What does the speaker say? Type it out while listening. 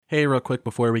Hey, real quick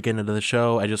before we get into the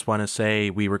show, I just want to say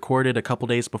we recorded a couple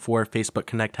days before Facebook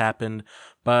Connect happened,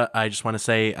 but I just want to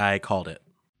say I called it.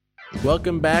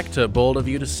 Welcome back to Bold of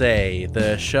You to Say,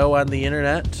 the show on the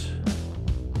internet.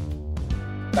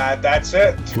 That's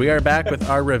it. We are back with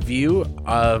our review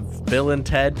of Bill and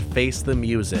Ted Face the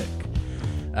Music.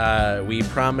 We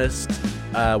promised,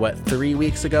 3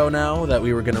 weeks ago now that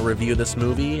we were going to review this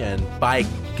movie, and by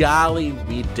golly,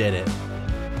 we did it.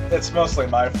 It's mostly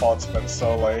my fault it's been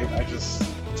so late.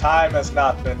 Time has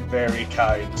not been very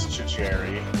kind to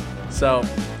Jerry. So,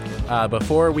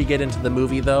 before we get into the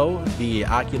movie though, the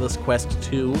Oculus Quest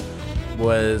 2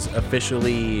 was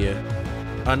unofficially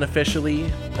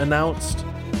announced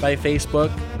by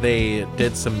Facebook. They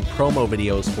did some promo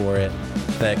videos for it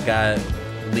that got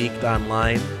leaked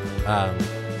online,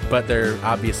 but they're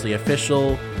obviously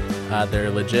official.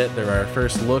 They're legit. They're our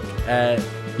first look at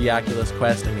the Oculus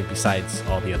Quest, besides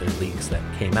all the other leaks that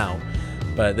came out.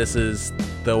 But this is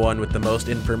the one with the most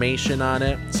information on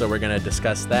it, so we're going to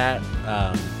discuss that,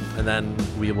 and then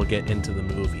we will get into the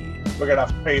movie. We're going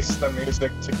to face the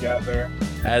music together.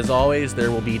 As always,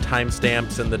 there will be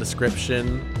timestamps in the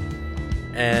description,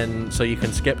 and so you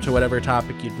can skip to whatever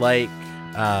topic you'd like.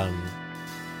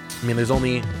 There's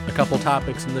only a couple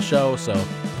topics in the show, so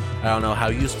I don't know how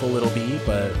useful it'll be,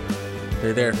 but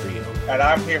they're there for you. And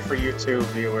I'm here for you too,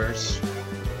 viewers.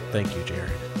 Thank you,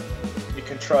 Jared. You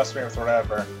can trust me with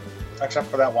whatever, except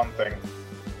for that one thing.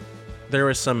 There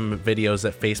were some videos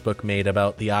that Facebook made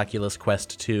about the Oculus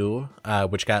Quest 2,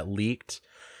 which got leaked,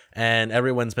 and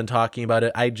everyone's been talking about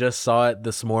it. I just saw it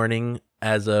this morning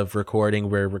as of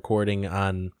recording. We're recording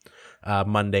on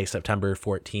Monday, September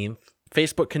 14th.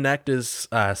 Facebook Connect is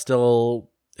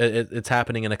still, it's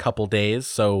happening in a couple days,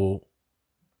 so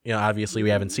obviously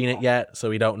we haven't seen it yet, so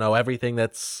we don't know everything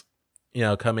that's,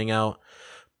 coming out.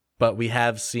 But we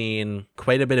have seen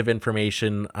quite a bit of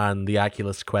information on the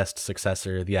Oculus Quest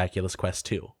successor, the Oculus Quest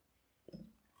 2.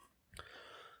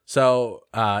 So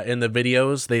in the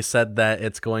videos, they said that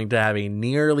it's going to have a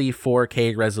nearly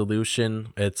 4K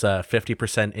resolution. It's a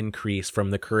 50% increase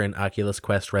from the current Oculus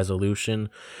Quest resolution,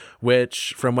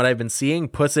 which, from what I've been seeing,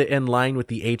 puts it in line with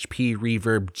the HP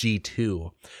Reverb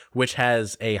G2, which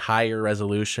has a higher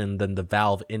resolution than the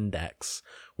Valve Index,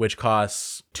 which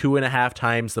costs 2.5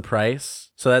 times the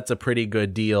price. So that's a pretty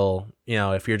good deal,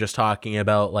 if you're just talking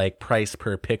about like price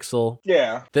per pixel.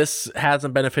 Yeah. This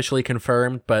hasn't been officially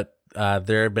confirmed, but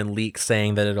there have been leaks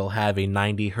saying that it'll have a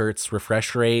 90 hertz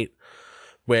refresh rate,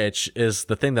 which is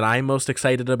the thing that I'm most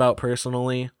excited about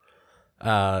personally,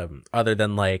 other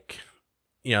than the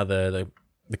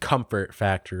comfort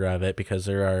factor of it, because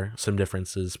there are some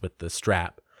differences with the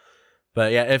strap.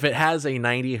 But yeah, if it has a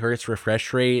 90 hertz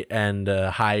refresh rate and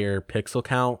a higher pixel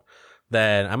count,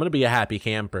 then I'm going to be a happy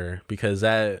camper, because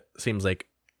that seems like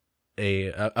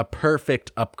a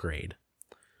perfect upgrade.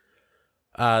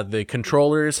 The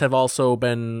controllers have also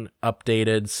been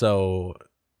updated, so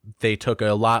they took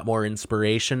a lot more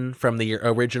inspiration from the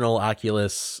original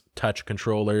Oculus Touch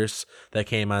controllers that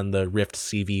came on the Rift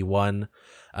CV1,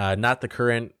 not the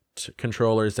current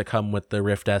controllers that come with the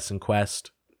Rift S and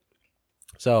Quest.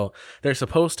 So they're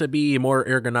supposed to be more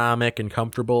ergonomic and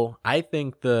comfortable. I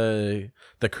think the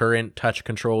current Touch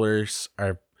controllers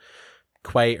are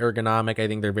quite ergonomic. I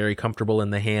think they're very comfortable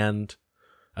in the hand.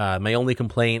 My only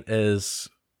complaint is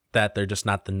that they're just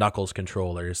not the Knuckles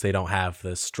controllers. They don't have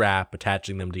the strap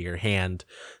attaching them to your hand.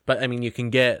 But you can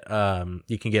get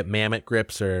Mammoth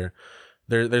grips, or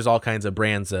there's all kinds of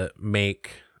brands that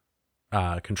make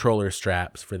controller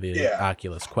straps for the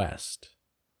Oculus Quest.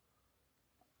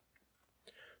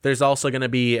 There's also going to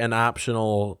be an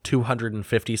optional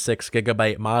 256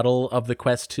 gigabyte model of the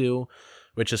Quest 2,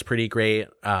 which is pretty great.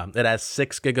 It has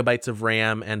 6 gigabytes of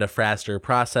RAM and a faster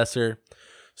processor.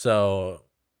 So,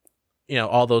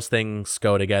 all those things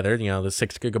go together. The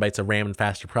 6 gigabytes of RAM and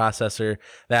faster processor.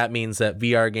 That means that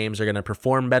VR games are going to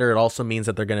perform better. It also means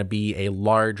that they're going to be a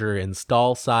larger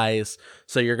install size.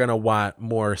 So you're going to want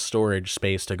more storage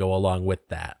space to go along with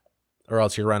that, or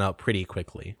else you run out pretty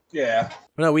quickly. Yeah.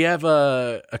 No, we have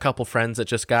a couple friends that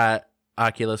just got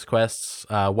Oculus Quests.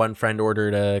 One friend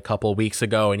ordered a couple weeks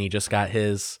ago, and he just got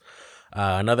his.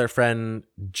 Another friend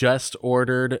just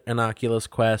ordered an Oculus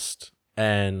Quest,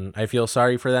 and I feel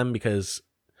sorry for them, because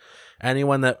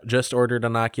anyone that just ordered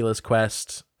an Oculus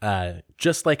Quest,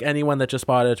 just like anyone that just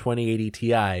bought a 2080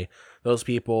 Ti, those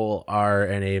people are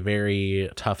in a very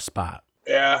tough spot.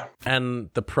 Yeah. And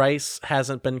the price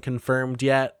hasn't been confirmed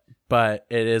yet, but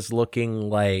it is looking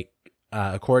like,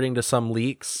 according to some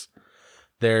leaks,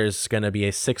 there's going to be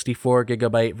a 64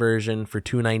 gigabyte version for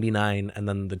 $299, and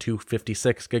then the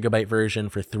 256 gigabyte version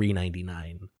for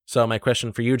 $399. So my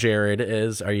question for you, Jared,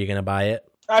 is: are you going to buy it?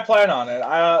 I plan on it.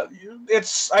 I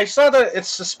saw that it's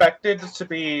suspected to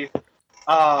be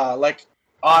for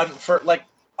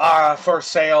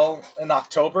sale in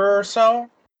October or so.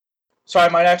 So I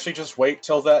might actually just wait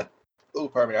till that. Oh,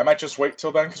 pardon me. I might just wait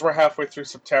till then because we're halfway through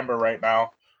September right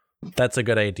now. That's a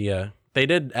good idea. They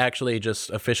did actually just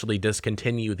officially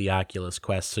discontinue the Oculus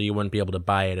Quest, so you wouldn't be able to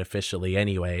buy it officially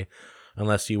anyway,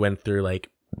 unless you went through like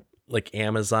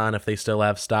Amazon if they still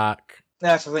have stock.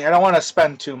 That's the thing. I don't want to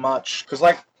spend too much because,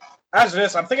 like, as it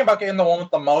is, I'm thinking about getting the one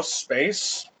with the most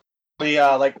space. The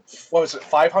what was it,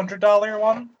 $500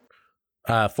 one?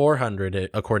 $400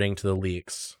 according to the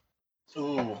leaks.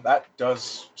 Ooh, that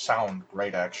does sound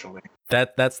great, actually.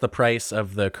 That's the price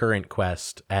of the current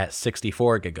Quest at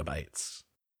 64 gigabytes.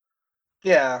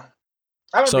 Yeah,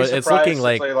 I would so be surprised it's looking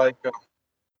if like.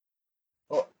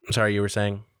 they, Sorry, you were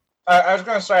saying. I was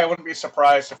gonna say I wouldn't be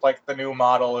surprised if like the new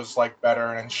model is like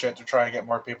better and shit to try and get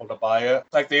more people to buy it.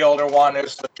 Like the older one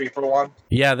is the cheaper one.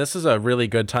 Yeah, this is a really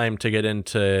good time to get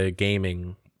into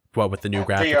gaming. What with the new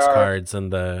graphics VR. cards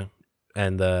and the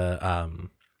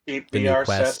Cheap the new VR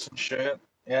Quest. sets and shit.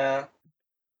 Yeah.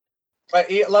 But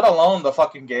let alone the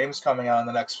fucking games coming out in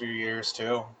the next few years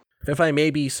too. If I may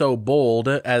be so bold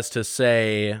as to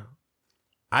say,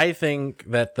 I think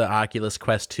that the Oculus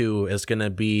Quest 2 is going to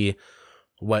be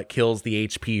what kills the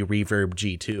HP Reverb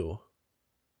G2.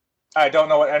 I don't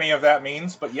know what any of that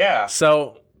means, but yeah.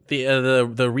 So the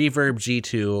Reverb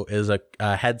G2 is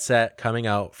a headset coming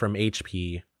out from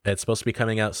HP. It's supposed to be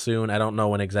coming out soon. I don't know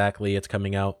when exactly it's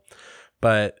coming out,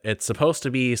 but it's supposed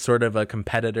to be sort of a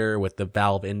competitor with the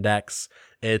Valve Index.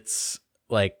 It's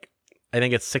like, I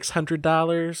think it's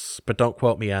 $600, but don't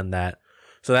quote me on that.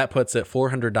 So that puts it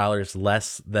 $400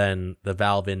 less than the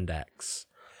Valve Index,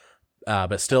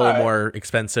 but still more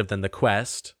expensive than the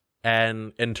Quest.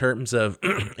 And in terms of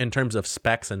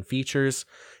specs and features,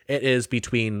 it is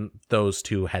between those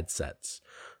two headsets.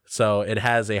 So it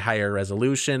has a higher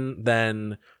resolution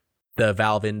than the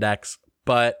Valve Index,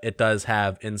 but it does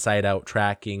have inside-out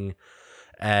tracking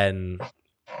and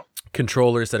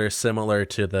controllers that are similar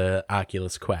to the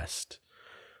Oculus Quest.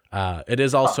 It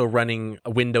is also running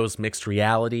Windows Mixed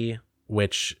Reality,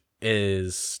 which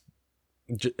is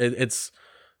it's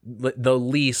the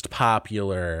least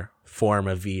popular form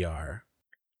of VR.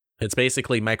 It's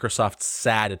basically Microsoft's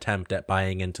sad attempt at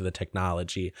buying into the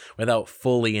technology without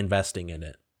fully investing in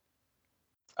it.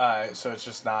 So it's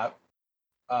just not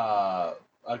a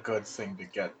good thing to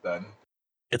get then.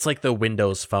 It's like the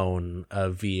Windows Phone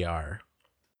of VR.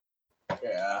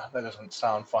 Yeah, that doesn't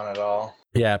sound fun at all.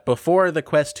 Yeah, before the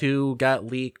Quest 2 got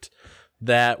leaked,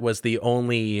 that was the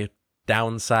only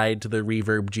downside to the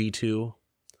Reverb G2.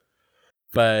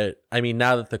 But, I mean,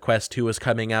 now that the Quest 2 is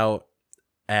coming out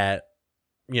at,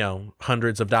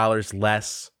 hundreds of dollars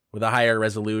less with a higher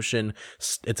resolution,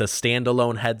 it's a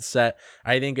standalone headset,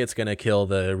 I think it's going to kill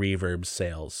the Reverb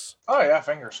sales. Oh yeah,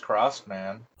 fingers crossed,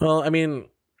 man. Well, I mean,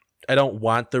 I don't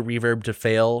want the Reverb to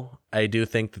fail. I do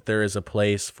think that there is a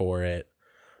place for it.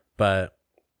 But,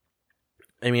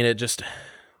 I mean, it's just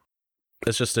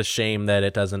a shame that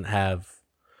it doesn't have,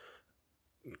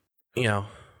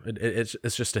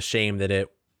 it's just a shame that it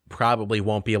probably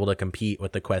won't be able to compete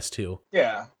with the Quest 2.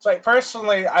 Yeah. It's like,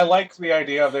 personally, I like the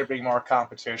idea of there being more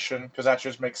competition, because that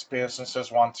just makes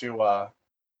businesses want to,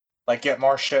 get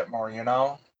more shit more,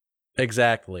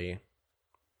 Exactly.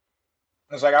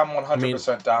 It's like, I'm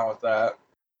 100% down with that.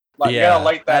 Like, you gotta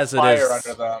light that fire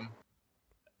under them.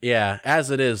 Yeah,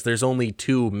 as it is, there's only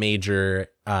two major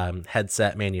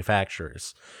headset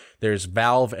manufacturers. There's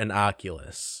Valve and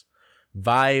Oculus.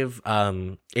 Vive,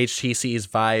 HTC's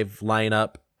Vive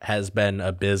lineup has been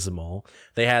abysmal.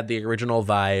 They had the original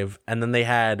Vive, and then they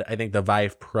had, I think, the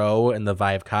Vive Pro and the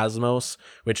Vive Cosmos,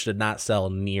 which did not sell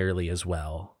nearly as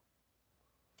well.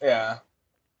 Yeah.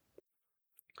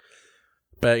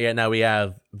 But yeah, now we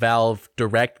have Valve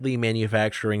directly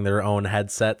manufacturing their own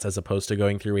headsets as opposed to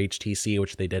going through HTC,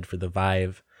 which they did for the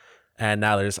Vive. And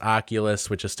now there's Oculus,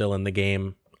 which is still in the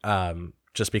game,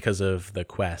 just because of the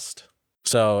Quest.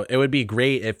 So it would be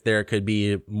great if there could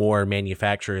be more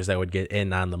manufacturers that would get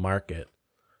in on the market.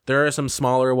 There are some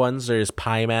smaller ones. There's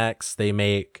Pimax. They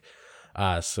make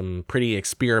some pretty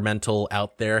experimental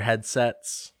out there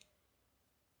headsets.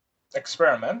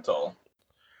 Experimental?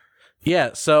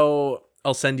 Yeah, so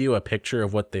I'll send you a picture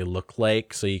of what they look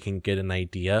like so you can get an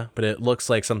idea, but it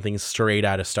looks like something straight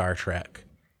out of Star Trek.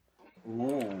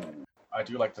 Ooh, I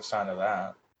do like the sound of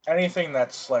that. Anything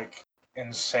that's like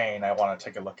insane. I want to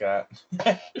take a look at.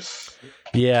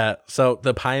 Yeah, so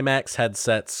the Pimax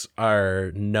headsets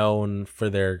are known for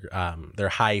their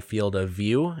high field of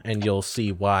view, and you'll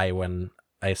see why when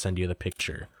I send you the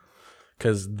picture.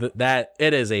 Because that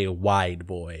it is a wide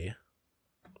boy.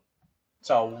 It's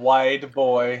a wide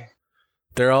boy.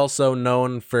 They're also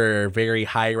known for very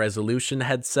high resolution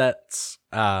headsets.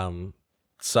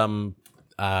 Some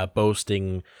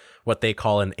boasting what they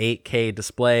call an 8K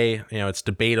display. You know, it's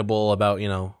debatable about, you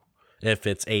know, if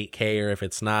it's 8K or if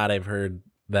it's not. I've heard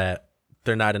that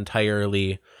they're not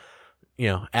entirely, you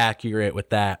know, accurate with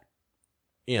that.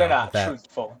 You They're know, not that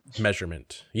truthful.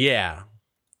 measurement. Yeah.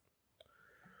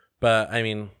 But I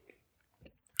mean,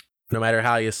 no matter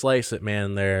how you slice it,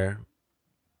 man, they're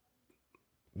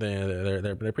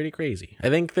pretty crazy. I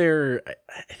think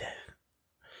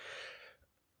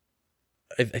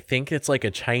I think it's like a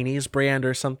Chinese brand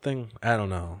or something. I don't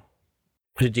know.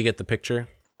 Did you get the picture?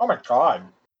 Oh my god.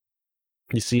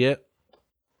 You see it?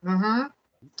 Mm-hmm.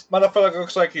 Motherfucker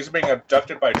looks like he's being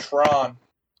abducted by Tron.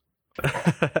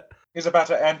 He's about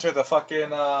to enter the fucking,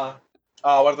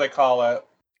 what do they call it?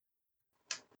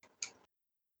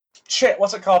 Shit,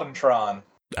 what's it called in Tron?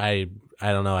 I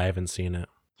don't know. I haven't seen it.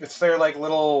 It's their, like,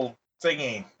 little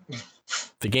thingy.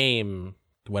 The game,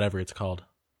 whatever it's called.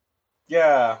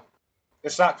 Yeah.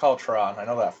 It's not called Tron. I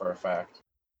know that for a fact.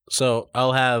 So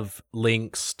I'll have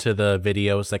links to the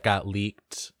videos that got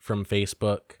leaked from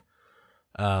Facebook.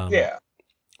 Yeah.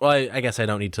 Well, I guess I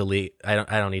don't need to I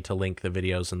don't need to link the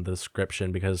videos in the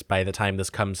description because by the time this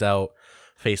comes out,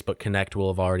 Facebook Connect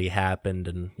will have already happened,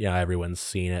 and yeah, everyone's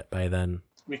seen it by then.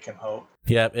 We can hope.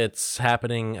 Yep, it's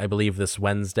happening, I believe, this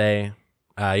Wednesday.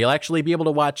 You'll actually be able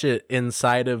to watch it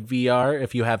inside of VR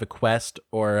if you have a Quest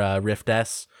or a Rift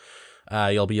S.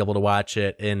 You'll be able to watch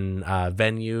it in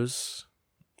venues,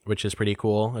 which is pretty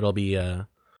cool. It'll be a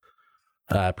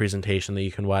presentation that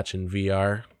you can watch in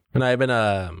VR. And I've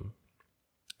been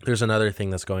there's another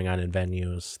thing that's going on in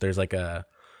venues. There's like a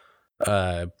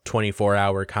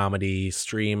 24-hour comedy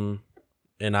stream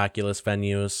in Oculus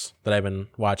venues that I've been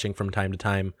watching from time to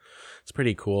time. It's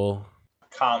pretty cool.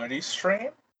 Comedy stream?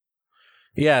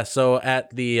 Yeah, so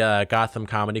at the Gotham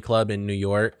Comedy Club in New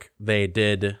York, they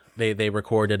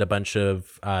recorded a bunch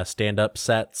of stand-up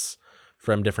sets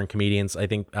from different comedians. I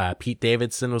think Pete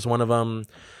Davidson was one of them.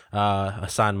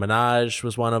 Hassan Minaj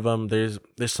was one of them. There's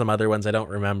some other ones. I don't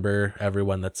remember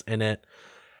everyone that's in it,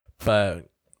 but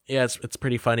yeah, it's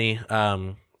pretty funny.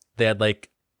 They had like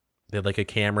a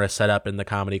camera set up in the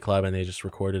comedy club, and they just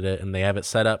recorded it, and they have it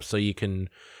set up so you can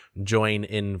join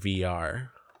in VR,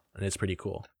 and it's pretty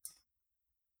cool.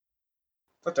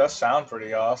 That does sound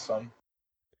pretty awesome.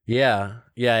 Yeah,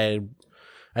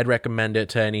 I'd recommend it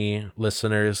to any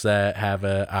listeners that have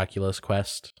a Oculus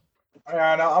Quest.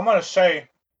 Yeah, no, I'm gonna say,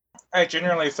 I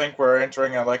genuinely think we're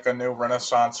entering a new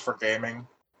renaissance for gaming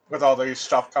with all these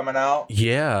stuff coming out.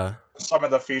 Yeah. Some of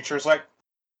the features, like,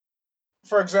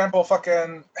 for example,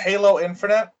 fucking Halo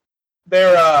Infinite,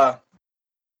 they're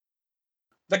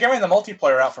giving the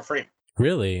multiplayer out for free.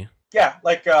 Really? Yeah,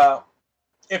 like,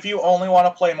 if you only want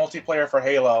to play multiplayer for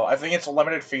Halo, I think it's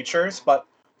limited features, but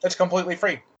it's completely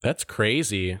free. That's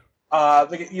crazy.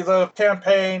 The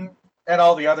campaign and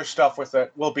all the other stuff with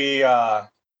it will be,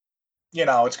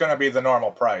 it's going to be the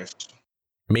normal price.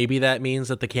 Maybe that means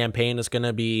that the campaign is going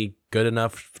to be good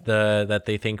enough that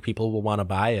they think people will want to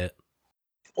buy it.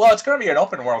 Well, it's going to be an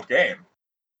open world game.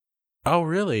 Oh,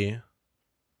 really?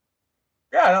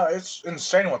 Yeah, no, it's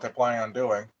insane what they're planning on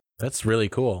doing. That's really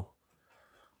cool.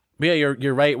 But yeah,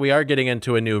 you're right. We are getting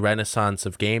into a new renaissance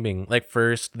of gaming. Like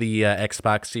first, the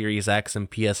Xbox Series X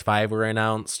and PS5 were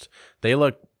announced. They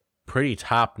look pretty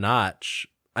top notch.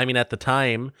 I mean, at the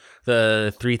time,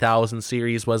 the 3000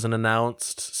 series wasn't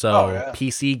announced, so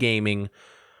PC gaming,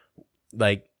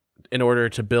 like, in order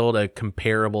to build a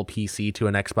comparable PC to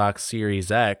an Xbox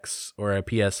Series X or a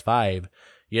PS5,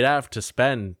 you'd have to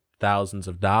spend thousands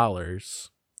of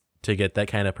dollars to get that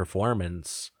kind of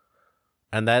performance,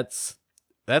 and that's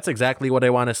exactly what I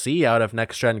want to see out of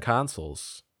next-gen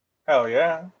consoles. Hell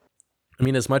yeah. I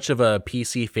mean, as much of a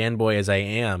PC fanboy as I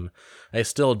am, I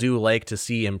still do like to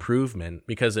see improvement,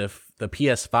 because if the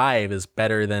PS5 is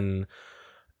better than,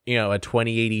 a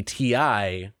 2080 Ti,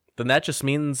 then that just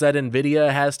means that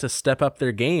Nvidia has to step up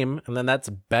their game, and then that's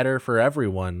better for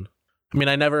everyone. I mean,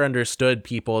 I never understood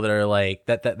people that are like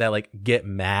that like get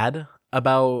mad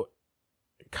about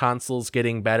consoles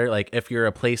getting better. Like if you're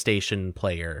a PlayStation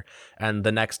player and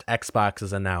the next Xbox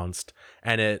is announced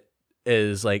and it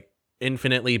is like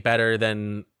infinitely better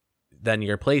than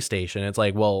your PlayStation, it's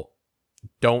like, well,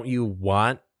 don't you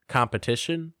want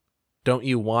competition? Don't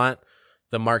you want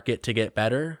the market to get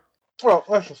better? Well,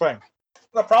 that's the thing.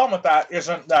 the problem with that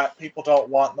isn't that people don't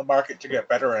want the market to get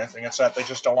better or anything. It's that they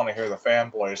just don't want to hear the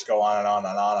fanboys go on and on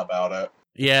and on about it.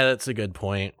 Yeah, that's a good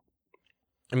point.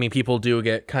 I mean, people do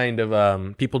get kind of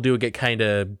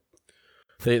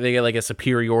they get like a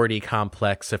superiority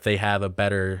complex if they have a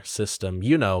better system,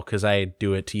 you know, because I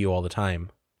do it to you all the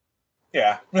time.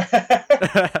 Yeah.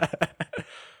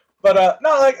 But no,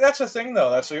 like that's the thing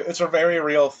though. It's a very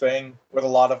real thing with a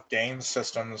lot of game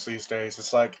systems these days.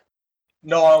 It's like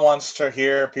no one wants to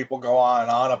hear people go on and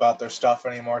on about their stuff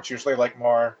anymore. It's usually like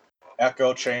more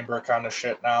echo chamber kind of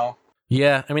shit now.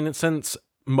 Yeah, I mean, since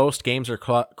most games are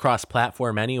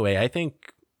cross-platform anyway, I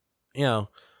think, you know,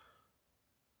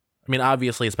 I mean,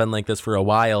 obviously it's been like this for a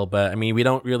while, but I mean, you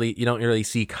don't really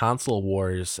see console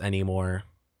wars anymore.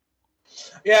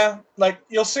 Yeah, like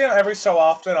you'll see it every so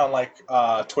often on like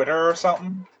Twitter or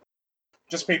something.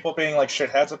 Just people being like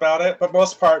shitheads about it, but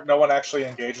most part, no one actually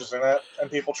engages in it,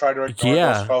 and people try to ignore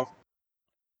those folks.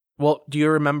 Well, do you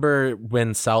remember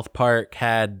when South Park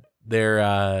had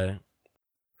their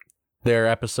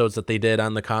episodes that they did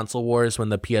on the console wars when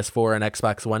the PS4 and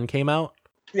Xbox One came out?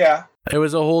 Yeah. It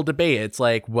was a whole debate. It's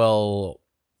like, well,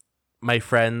 my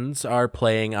friends are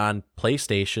playing on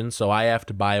PlayStation, so I have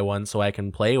to buy one so I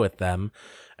can play with them.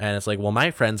 And it's like, well,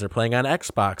 my friends are playing on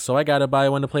Xbox, so I got to buy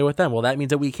one to play with them. Well, that means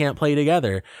that we can't play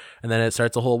together. And then it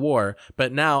starts a whole war.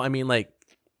 But now, I mean, like,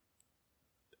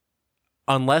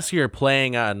 unless you're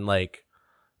playing like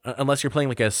a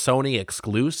Sony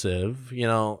exclusive, you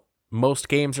know, most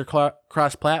games are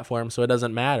cross-platform, so it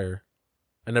doesn't matter.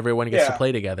 And everyone gets to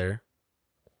play together.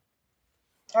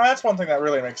 That's one thing that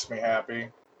really makes me happy,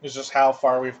 is just how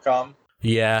far we've come.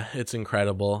 Yeah, it's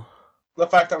incredible. The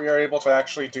fact that we are able to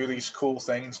actually do these cool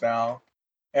things now,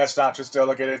 and it's not just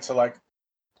delegated to like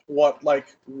what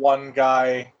like one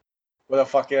guy with a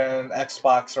fucking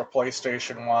Xbox or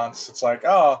PlayStation wants. It's like,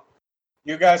 oh,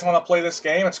 you guys want to play this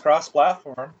game? It's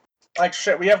cross-platform. Like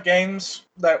shit, we have games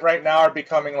that right now are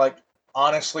becoming like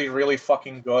honestly really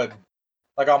fucking good,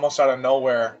 like almost out of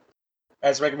nowhere. And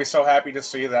it's making me so happy to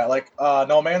see that. Like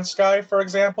No Man's Sky, for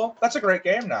example, that's a great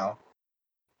game now.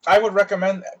 I would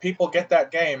recommend people get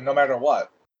that game no matter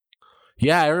what.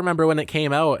 Yeah, I remember when it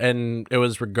came out and it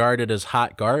was regarded as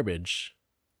hot garbage.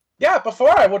 Yeah,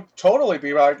 before I would totally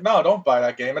be like, no, don't buy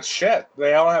that game. It's shit. They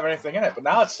don't have anything in it. But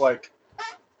now it's like,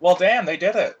 well, damn, they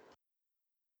did it.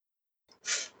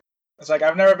 It's like,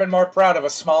 I've never been more proud of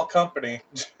a small company.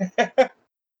 Because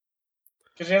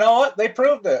you know what? They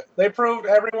proved it. They proved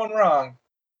everyone wrong.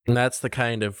 And that's the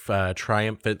kind of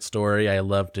triumphant story I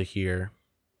love to hear.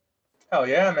 Hell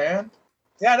yeah, man.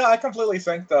 Yeah, no, I completely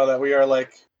think, though, that we are,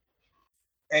 like,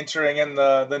 entering in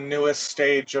the newest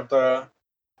stage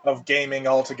of gaming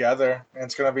altogether. And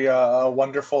it's going to be a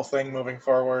wonderful thing moving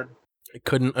forward. I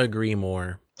couldn't agree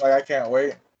more. Like, I can't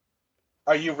wait.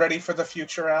 Are you ready for the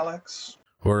future, Alex?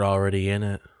 We're already in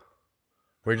it.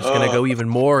 We're just going to go even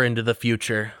more into the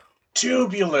future.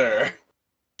 Tubular!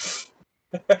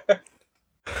 That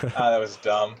was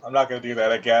dumb. I'm not going to do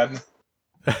that again.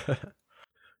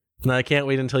 No, I can't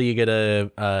wait until you get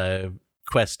a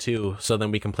Quest 2, so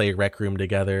then we can play Rec Room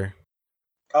together.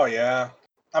 Oh, yeah.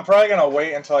 I'm probably going to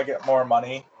wait until I get more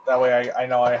money. That way I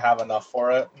know I have enough for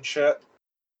it and shit.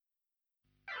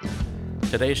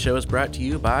 Today's show is brought to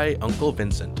you by Uncle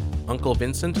Vincent. Uncle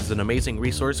Vincent is an amazing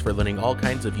resource for learning all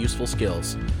kinds of useful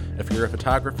skills. If you're a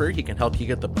photographer, he can help you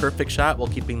get the perfect shot while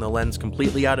keeping the lens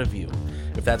completely out of view.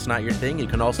 If that's not your thing, you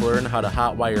can also learn how to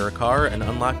hotwire a car and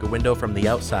unlock a window from the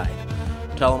outside.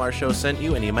 Tell him our show sent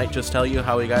you, and he might just tell you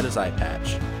how he got his eye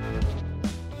patch.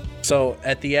 So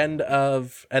at the end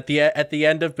of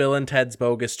Bill and Ted's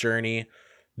Bogus Journey,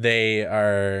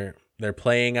 they're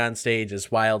playing on stage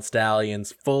as Wild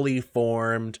Stallions, fully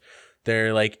formed.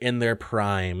 They're like in their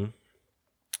prime,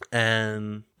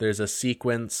 and there's a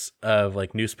sequence of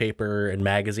like newspaper and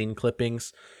magazine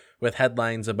clippings with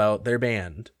headlines about their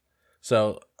band.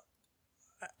 So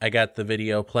I got the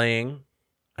video playing.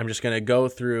 I'm just going to go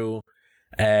through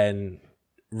and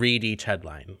read each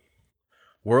headline.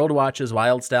 World watches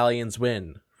Wild Stallions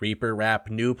win. Reaper rap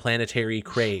new planetary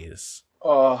craze.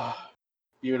 Oh,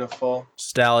 beautiful.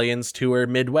 Stallions tour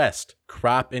Midwest.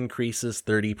 Crop increases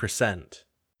 30%.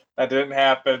 That didn't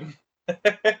happen.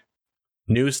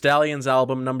 New Stallions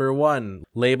album #1.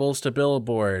 Labels to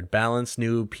Billboard. Balance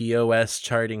new POS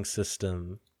charting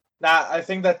system. Nah, I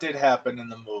think that did happen in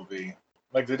the movie.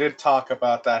 Like, they did talk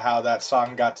about that, how that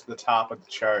song got to the top of the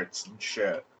charts and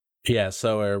shit. Yeah,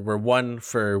 so we're 1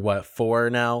 for, 4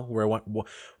 now? We're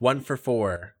one for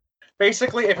 4.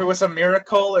 Basically, if it was a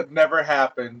miracle, it never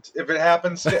happened. If it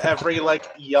happens to every, like,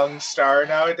 young star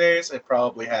nowadays, it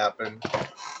probably happened.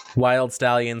 Wild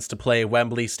Stallions to play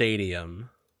Wembley Stadium.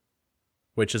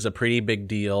 which is a pretty big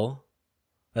deal.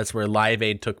 That's where Live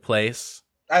Aid took place.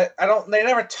 I don't. They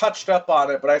never touched up on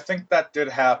it, but I think that did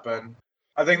happen.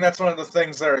 I think that's one of the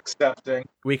things they're accepting.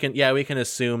 We can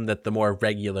assume that the more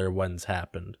regular ones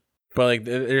happened, but like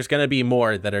there's gonna be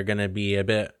more that are gonna be a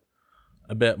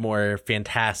bit more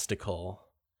fantastical.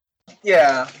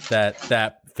 Yeah.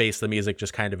 That Face the Music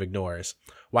just kind of ignores.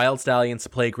 Wild Stallions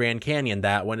play Grand Canyon.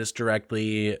 That one is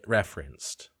directly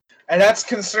referenced, and that's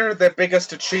considered their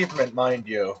biggest achievement, mind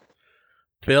you.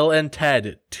 Bill and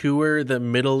Ted tour the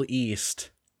Middle East.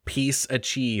 Peace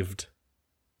achieved.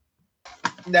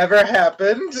 Never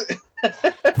happened.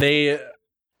 They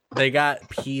got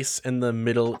peace in the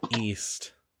Middle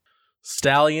East.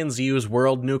 Stallions use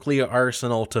World Nuclear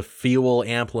Arsenal to fuel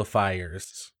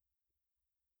amplifiers.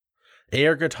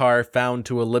 Air guitar found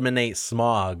to eliminate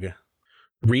smog.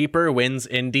 Reaper wins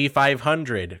Indy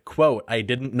 500. Quote, I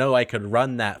didn't know I could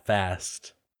run that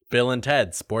fast. Bill and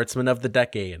Ted, Sportsman of the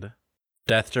Decade.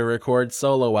 Death to record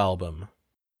solo album.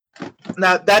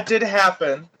 Now, that did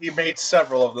happen. He made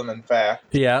several of them, in fact.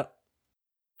 Yeah.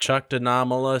 Chucked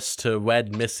Anomalous to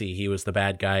wed Missy. He was the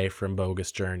bad guy from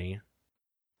Bogus Journey.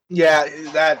 Yeah,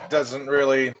 that doesn't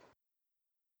really...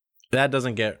 That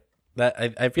doesn't get...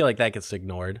 that. I feel like that gets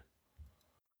ignored.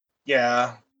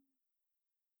 Yeah.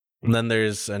 And then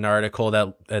there's an article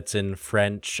that's in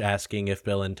French asking if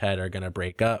Bill and Ted are going to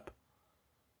break up.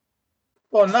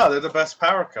 Well, no, they're the best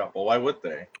power couple. Why would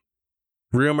they?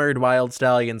 Rumored Wild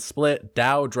Stallions split.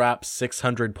 Dow drops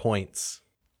 600 points.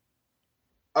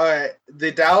 Alright,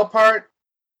 the Dow part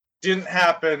didn't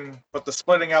happen, but the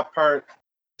splitting up part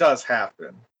does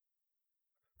happen.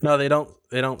 No, they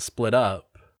don't split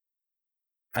up.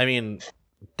 I mean,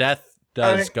 Death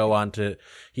does go on to...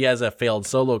 He has a failed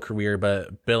solo career,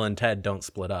 but Bill and Ted don't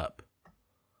split up.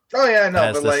 Oh yeah,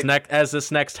 no, but as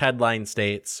this next headline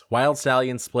states, Wild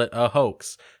Stallions split a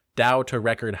hoax. Dow to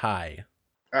record high.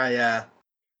 Yeah.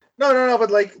 No,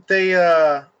 but like they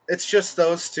it's just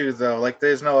those two though. Like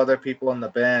there's no other people in the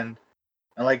band.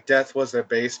 And like Death was their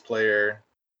bass player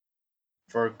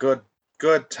for a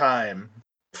good time.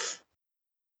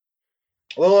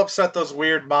 A little upset those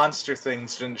weird monster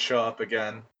things didn't show up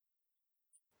again.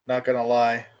 Not gonna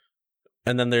lie.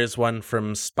 And then there's one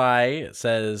from Spy. It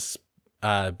says,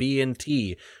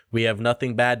 B&T, we have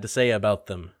nothing bad to say about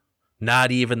them.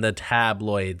 Not even the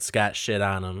tabloids got shit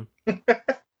on them.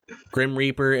 Grim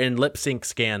Reaper and lip sync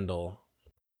scandal.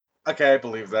 Okay, I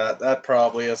believe that. That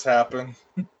probably has happened.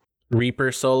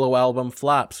 Reaper solo album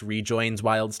flops, rejoins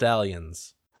Wild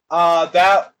Stallions.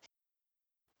 That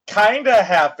kinda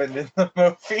happened in the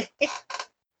movie.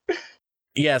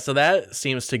 Yeah, so that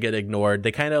seems to get ignored.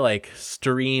 They kind of like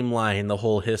streamline the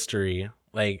whole history.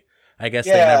 Like, I guess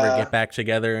they never get back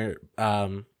together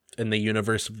in the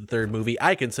universe of the third movie.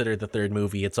 I consider the third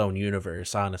movie its own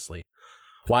universe, honestly.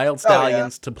 Wild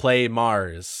Stallions to play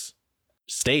Mars.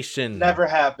 Station. Never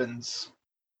happens.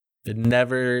 It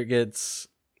never gets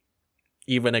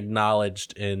even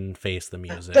acknowledged in Face the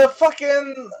Music. The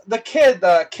Kid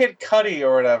Cudi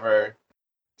or whatever.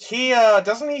 He,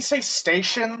 doesn't he say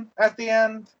station at the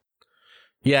end?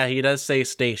 Yeah, he does say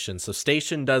station, so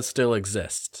station does still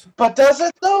exist. But does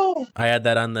it though? I had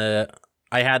that on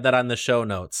the show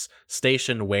notes.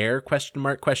 Station where? Question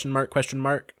mark, question mark, question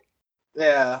mark.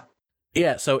 Yeah.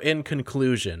 Yeah, so in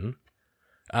conclusion,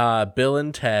 Bill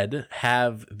and Ted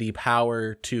have the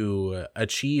power to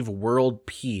achieve world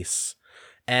peace,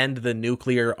 end the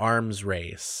nuclear arms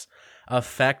race,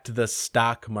 affect the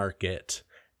stock market,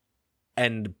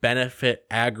 and benefit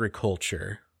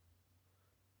agriculture.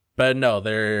 But no,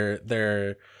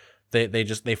 they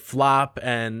flop,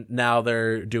 and now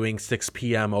they're doing 6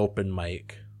 p.m. open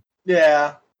mic.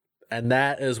 Yeah. And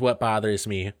that is what bothers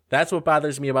me. That's what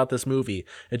bothers me about this movie.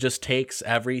 It just takes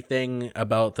everything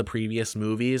about the previous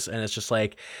movies, and it's just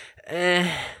like, eh.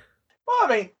 Well, I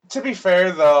mean, to be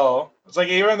fair, though, it's like,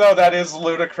 even though that is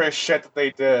ludicrous shit that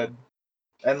they did,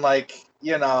 and, like,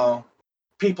 you know,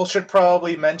 people should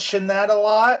probably mention that a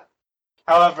lot.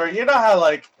 However, you know how,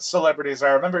 like, celebrities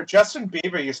are. Remember, Justin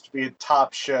Bieber used to be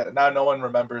top shit, and now no one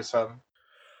remembers him.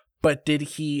 But did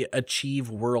he achieve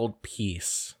world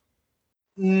peace?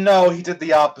 No, he did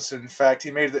the opposite. In fact,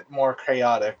 he made it more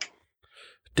chaotic.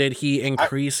 Did he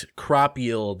increase crop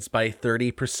yields by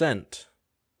 30%?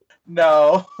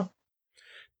 No.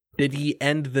 Did he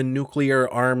end the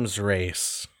nuclear arms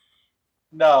race?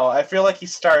 No, I feel like he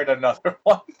started another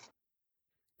one.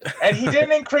 And he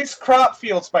didn't increase crop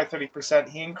fields by 30%.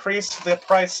 He increased the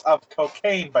price of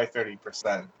cocaine by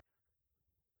 30%.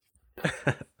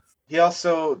 He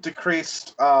also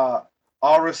decreased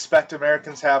all respect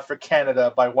Americans have for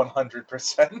Canada by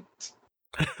 100%.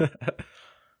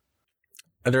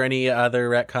 Are there any other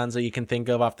retcons that you can think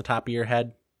of off the top of your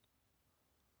head?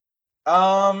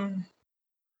 Um,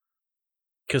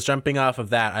 Because jumping off of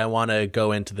that, I want to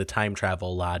go into the time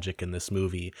travel logic in this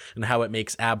movie and how it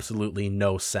makes absolutely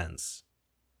no sense.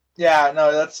 yeah, no,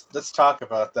 let's talk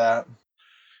about that.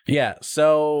 Yeah,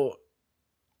 so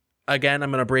again,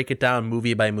 I'm going to break it down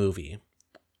movie by movie.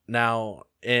 Now,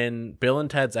 in Bill and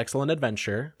Ted's Excellent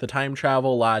Adventure, the time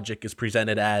travel logic is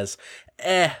presented as,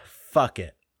 fuck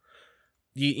it.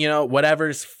 You know,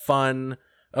 whatever's fun.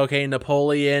 Okay,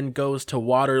 Napoleon goes to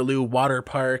Waterloo Water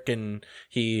Park and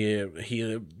he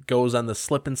goes on the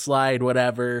slip and slide,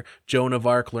 whatever. Joan of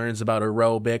Arc learns about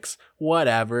aerobics,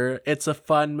 whatever. It's a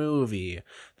fun movie.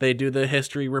 They do the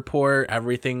history report,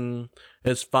 everything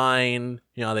is fine.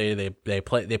 You know, they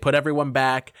put everyone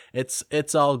back.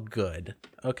 It's all good.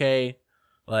 Okay?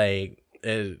 Like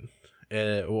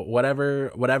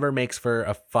whatever makes for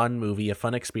a fun movie, a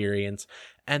fun experience,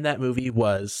 and that movie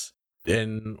was,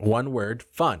 in one word,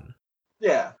 fun.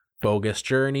 Yeah. Bogus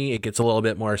Journey, it gets a little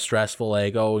bit more stressful,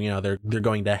 like, oh, you know, they're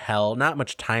going to hell. Not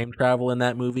much time travel in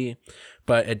that movie,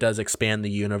 but it does expand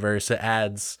the universe. It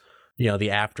adds, you know,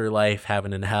 the afterlife,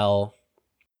 heaven and hell.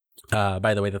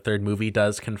 By the way, the third movie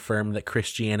does confirm that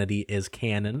Christianity is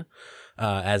canon,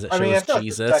 as it shows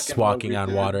Jesus walking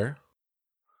on water.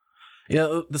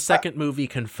 Yeah, the second movie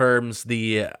confirms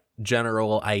the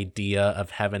general idea of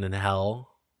heaven and hell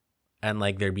and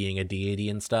like there being a deity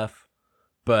and stuff.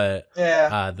 But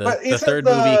yeah, the third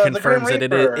movie confirms that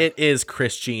it is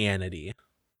Christianity.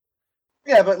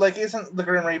 Yeah, but like, isn't the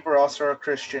Grim Reaper also a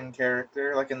Christian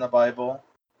character, like in the Bible?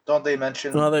 Don't they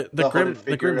mention? Well,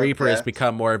 the Grim Reaper has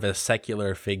become more of a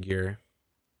secular figure,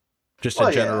 just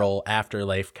a general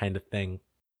afterlife kind of thing.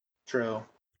 True.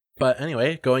 But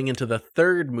anyway, going into the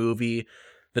third movie,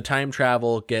 the time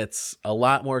travel gets a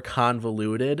lot more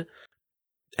convoluted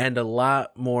and a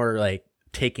lot more like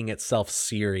taking itself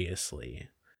seriously.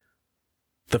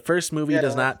 The first movie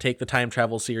does not take the time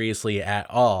travel seriously at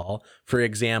all. For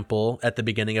example, at the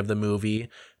beginning of the movie,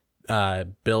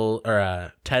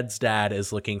 Ted's dad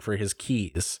is looking for his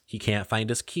keys. He can't find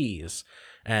his keys.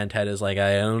 And Ted is like,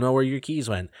 I don't know where your keys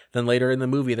went. Then later in the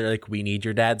movie, they're like, we need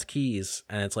your dad's keys.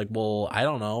 And it's like, well, I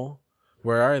don't know.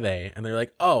 Where are they? And they're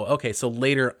like, oh, okay, so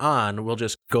later on, we'll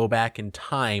just go back in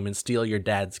time and steal your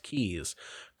dad's keys.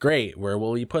 Great, where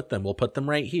will we put them? We'll put them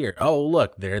right here. Oh,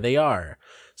 look, there they are.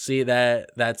 See,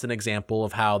 that's an example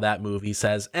of how that movie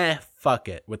says, fuck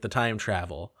it, with the time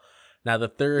travel. Now, the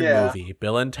third movie,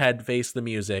 Bill and Ted Face the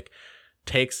Music,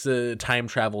 takes the time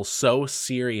travel so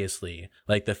seriously.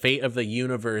 Like, the fate of the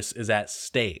universe is at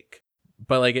stake.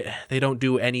 But like they don't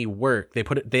do any work. They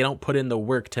don't put in the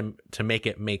work to make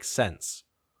it make sense.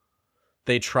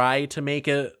 They try to make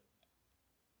it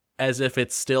as if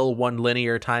it's still one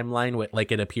linear timeline,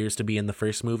 like it appears to be in the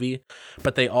first movie,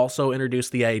 but they also introduce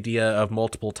the idea of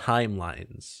multiple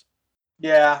timelines.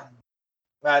 Yeah,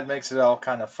 that makes it all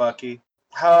kind of fucky.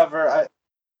 However,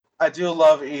 I do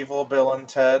love Evil Bill and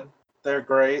Ted. They're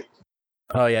great.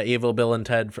 Oh yeah, Evil Bill and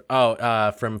Ted.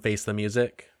 From Face the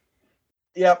Music.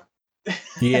 Yep.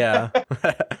 Yeah.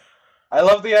 I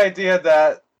love the idea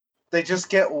that they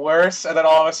just get worse and then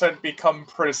all of a sudden become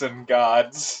prison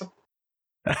gods.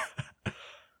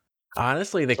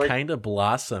 Honestly, they kind of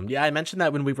blossomed. Yeah, I mentioned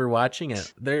that when we were watching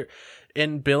it. There,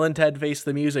 in Bill and Ted Face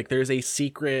the Music, there's a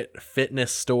secret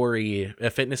fitness story,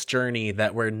 a fitness journey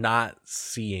that we're not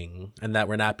seeing and that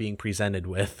we're not being presented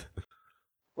with.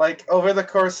 Like, over the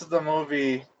course of the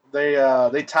movie,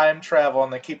 they time travel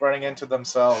and they keep running into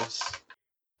themselves.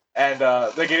 And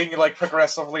they're getting like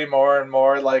progressively more and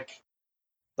more like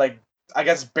I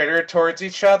guess bitter towards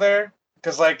each other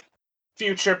because like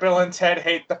future Bill and Ted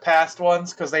hate the past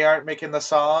ones because they aren't making the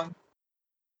song,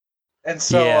 and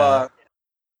so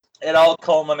it all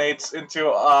culminates into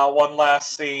one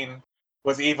last scene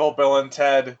with Evil Bill and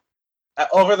Ted.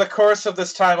 Over the course of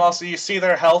this time, also you see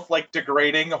their health like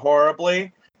degrading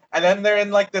horribly. And then they're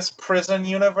in like this prison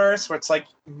universe where it's like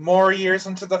more years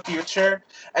into the future,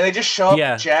 and they just show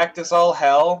up jacked as all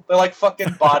hell. They're like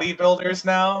fucking bodybuilders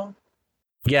now.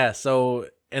 Yeah. So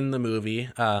in the movie,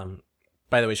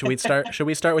 by the way, should we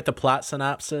start with the plot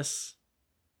synopsis?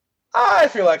 I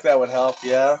feel like that would help.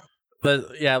 Yeah.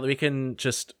 But yeah, we can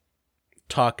just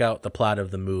talk out the plot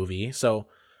of the movie. So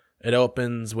it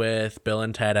opens with Bill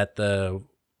and Ted at the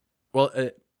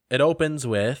It opens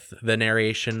with the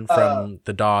narration from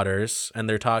the daughters, and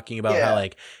they're talking about how,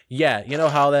 like, you know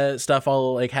how that stuff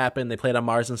all, like, happened? They played on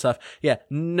Mars and stuff? Yeah,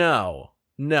 no,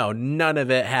 none of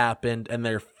it happened, and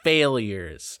they're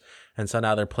failures. And so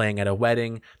now they're playing at a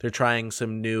wedding. They're trying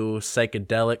some new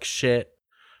psychedelic shit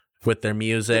with their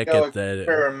music.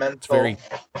 Experimental. It's very,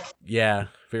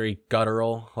 very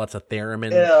guttural, lots of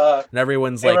theremin, Yeah, and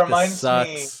everyone's it like, "This reminds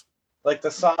me, sucks." like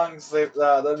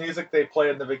the music they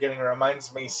played in the beginning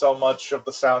reminds me so much of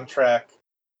the soundtrack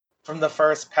from the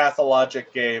first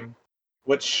Pathologic game,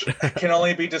 which can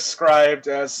only be described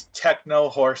as techno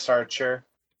horse archer.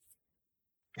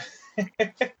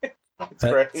 It's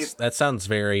great. That sounds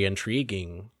very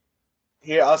intriguing.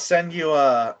 Here, I'll send you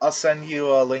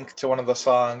a link to one of the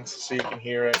songs so you can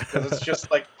hear it because it's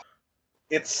just like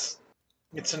it's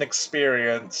it's an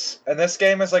experience. And this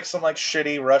game is like some like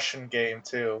shitty Russian game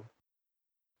too.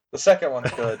 The second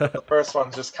one's good, but the first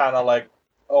one's just kind of like,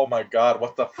 oh my god,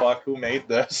 what the fuck? Who made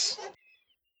this?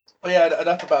 But yeah,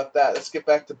 enough about that. Let's get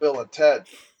back to Bill and Ted.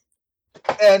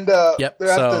 And Yep.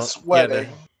 they're at this wedding.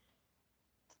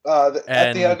 At the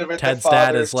end of it, Ted's the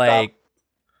dad is like,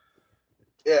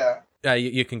 yeah.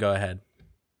 You can go ahead.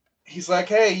 He's like,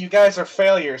 hey, you guys are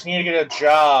failures. You need to get a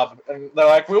job. And they're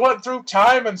like, we went through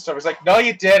time and stuff. He's like, no,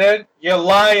 you didn't. You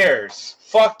liars.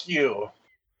 Fuck you.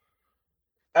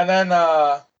 And then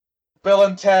Bill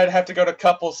and Ted have to go to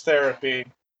couples therapy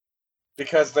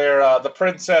because they're the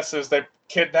princesses they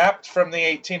kidnapped from the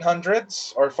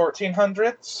 1800s or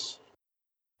 1400s.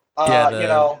 Yeah,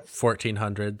 the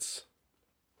 1400s.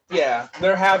 Yeah,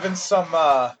 they're having some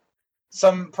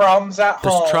problems at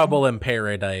home. There's trouble in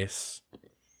paradise.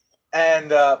 And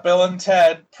Bill and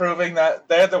Ted proving that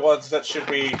they're the ones that should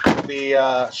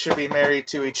be married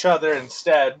to each other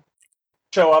instead.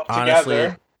 Show up Honestly,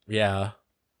 together. Yeah.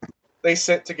 They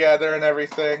sit together and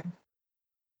everything.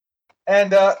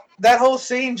 And that whole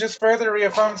scene just further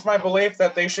reaffirms my belief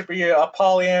that they should be a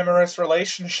polyamorous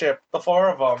relationship, the four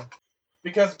of them.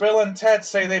 Because Bill and Ted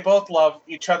say they both love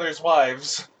each other's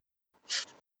wives.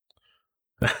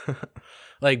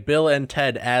 Like, Bill and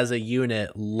Ted as a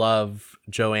unit love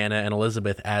Joanna and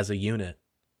Elizabeth as a unit.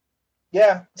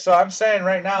 Yeah, so I'm saying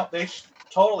right now, they should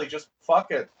totally just fuck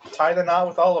it. Tie the knot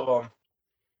with all of them.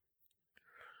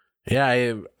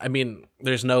 Yeah, I mean,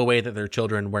 there's no way that their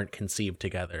children weren't conceived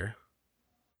together.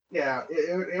 Yeah,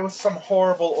 it was some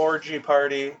horrible orgy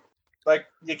party. Like,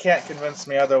 you can't convince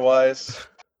me otherwise.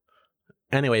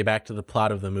 Anyway, back to the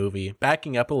plot of the movie.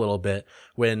 Backing up a little bit,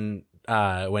 when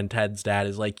Ted's dad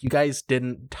is like, you guys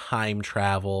didn't time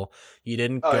travel. You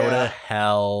didn't go to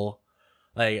hell.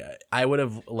 Like, I would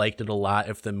have liked it a lot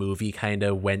if the movie kind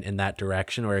of went in that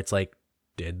direction where it's like,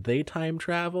 did they time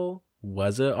travel?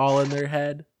 Was it all in their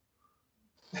head?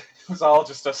 It was all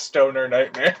just a stoner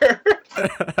nightmare.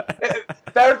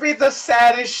 That would be the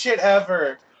saddest shit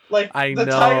ever. Like, the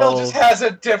title just has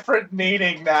a different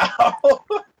meaning now.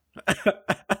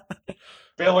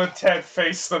 Bill and Ted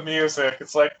face the music.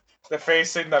 It's like, they're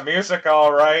facing the music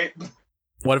all right.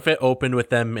 What if it opened with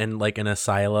them in, like, an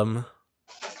asylum?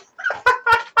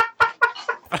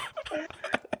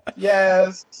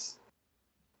 Yes.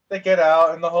 They get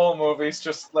out, and the whole movie's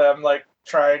just them, like,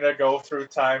 trying to go through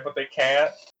time, but they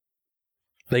can't.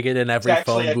 They get in every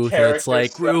phone booth, and it's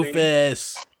like,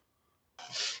 Rufus!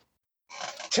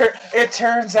 It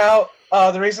turns out,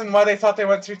 the reason why they thought they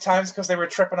went through time is because they were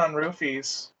tripping on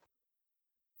roofies.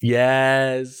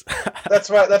 Yes. That's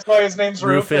why his name's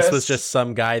Rufus. Rufus was just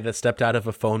some guy that stepped out of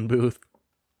a phone booth.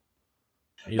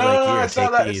 No, it's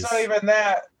not even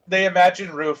that. They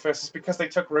imagine Rufus. It's because they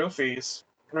took roofies.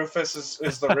 Rufus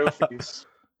is the roofies.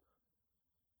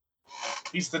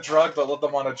 He's the drug that led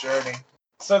them on a journey.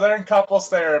 So they're in couples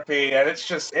therapy, and it's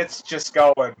just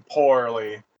going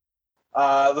poorly.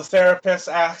 The therapist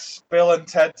asks Bill and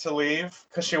Ted to leave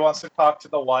because she wants to talk to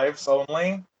the wives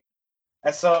only.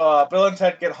 And so Bill and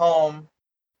Ted get home,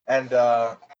 and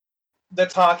they're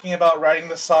talking about writing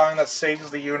the song that saves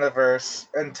the universe.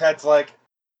 And Ted's like,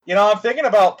 I'm thinking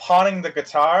about pawning the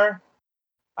guitar.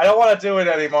 I don't want to do it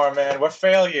anymore, man. We're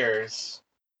failures.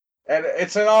 And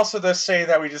it's also this scene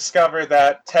that we discover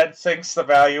that Ted thinks the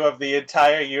value of the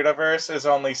entire universe is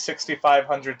only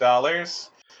 $6,500.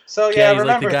 So yeah, he's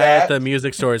remember like, the guy that. at the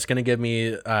music store is going to give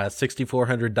me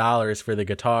 $6,400 for the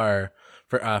guitar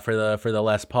for the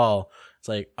Les Paul. It's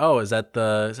like, oh, is that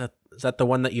the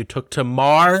one that you took to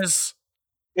Mars?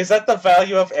 Is that the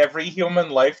value of every human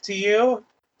life to you?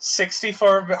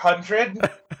 6,400?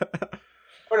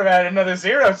 Would have added another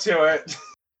zero to it.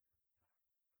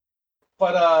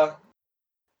 But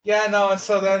yeah, no. And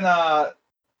so then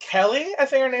Kelly, I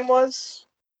think her name was,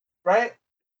 right?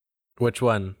 Which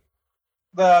one?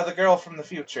 The girl from the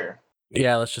future.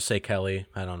 Yeah, let's just say Kelly.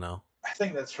 I don't know. I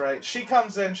think that's right. She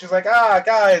comes in. She's like,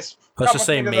 guys. Let's just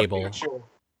say Mabel.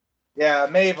 Yeah,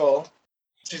 Mabel.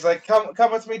 She's like,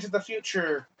 come with me to the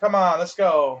future. Come on, let's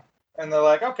go. And they're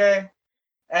like, okay.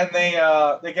 And they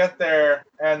get there,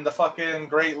 and the fucking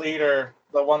great leader,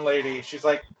 the one lady, she's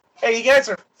like, hey, you guys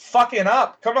are fucking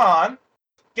up. Come on.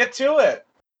 Get to it.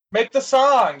 Make the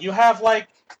song. You have like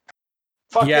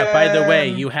fucking... Yeah, by the way,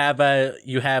 you have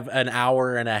an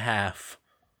hour and a half.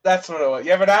 That's what it was.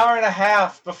 You have an hour and a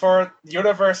half before the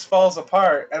universe falls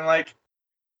apart, and like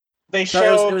they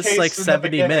show it was like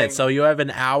 70 minutes, so you have an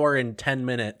hour and 10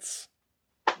 minutes.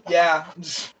 Yeah.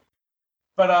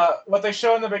 But what they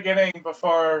show in the beginning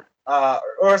before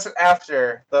or is it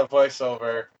after the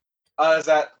voiceover is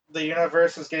that the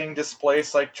universe is getting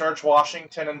displaced, like George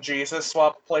Washington and Jesus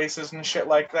swap places and shit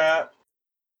like that.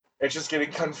 It's just getting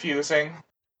confusing.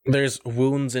 There's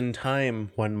wounds in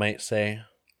time, one might say.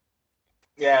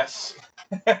 Yes.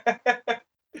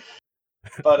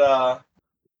 But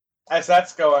as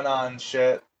that's going on,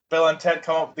 shit, Bill and Ted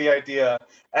come up with the idea.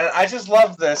 And I just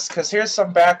love this, because here's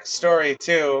some backstory,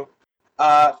 too.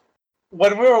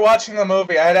 When we were watching the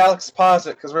movie, I had Alex pause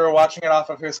it, because we were watching it off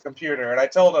of his computer, and I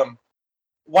told him,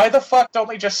 why the fuck don't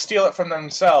they just steal it from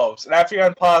themselves? And after you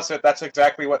unpause it, that's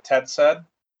exactly what Ted said.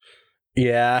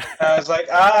 Yeah. And I was like,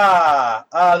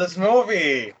 this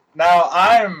movie. Now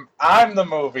I'm the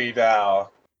movie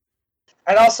now.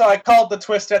 And also, I called the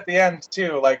twist at the end,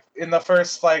 too, like, in the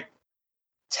first,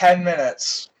 10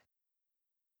 minutes.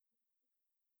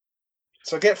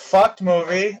 So get fucked,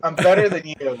 movie. I'm better than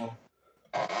you.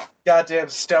 Goddamn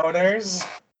stoners.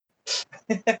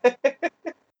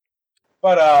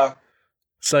 But,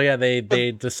 So yeah,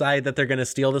 they decide that they're going to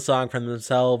steal the song from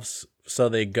themselves, so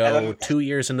they go 2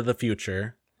 years into the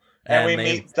future. And we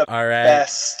meet the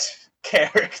best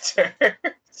characters.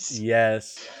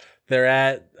 Yes. They're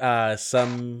at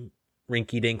some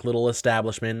rinky-dink little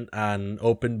establishment on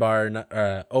open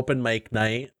mic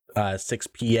night, 6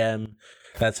 p.m.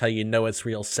 That's how you know it's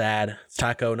real sad. It's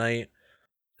taco night.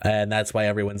 And that's why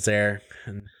everyone's there.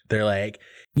 And they're like,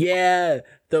 yeah,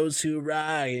 those who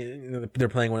ride. They're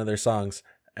playing one of their songs.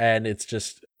 And it's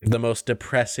just the most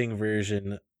depressing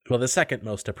version. Well, the second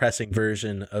most depressing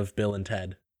version of Bill and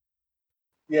Ted.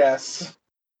 Yes.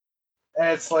 And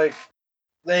it's like,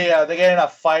 they get in a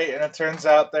fight, and it turns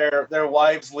out their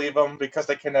wives leave them because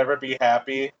they can never be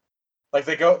happy. Like,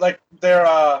 they go, like,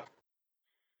 they're,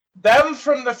 them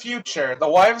from the future, the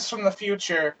wives from the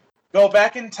future, go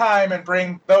back in time and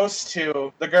bring those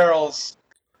two, the girls,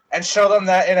 and show them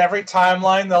that in every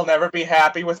timeline they'll never be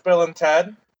happy with Bill and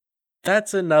Ted.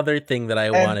 That's another thing that I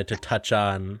wanted to touch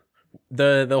on.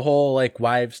 The whole,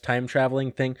 wives time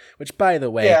traveling thing, which, by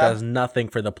the way, does nothing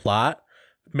for the plot.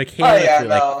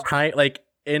 Mechanically,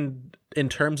 in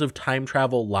terms of time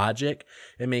travel logic,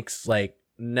 it makes,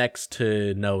 next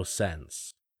to no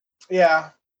sense. Yeah.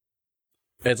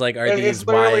 It's like, are these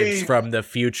wives from the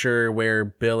future where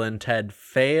Bill and Ted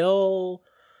fail?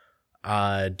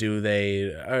 Do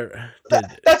they...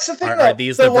 That's the thing, Are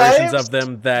these the versions of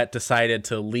them that decided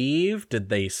to leave? Did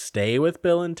they stay with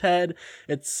Bill and Ted?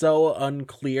 It's so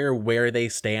unclear where they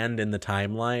stand in the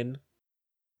timeline.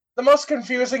 The most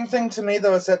confusing thing to me,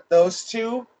 though, is that those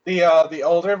two, the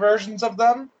older versions of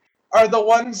them, are the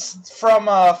ones from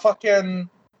fucking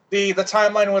the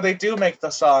timeline where they do make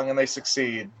the song and they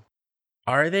succeed.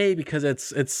 Are they? Because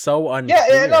it's so unclear.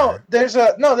 Yeah, no. There's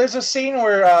a scene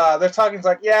where they're talking. It's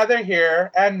like, yeah, they're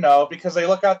here, and no, because they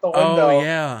look out the window. Oh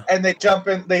yeah. And they jump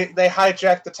in. They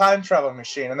hijack the time travel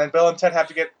machine, and then Bill and Ted have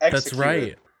to get executed. That's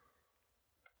right.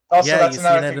 Also, that's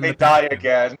another thing. They die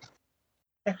again.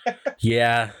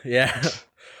 Yeah. A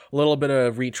little bit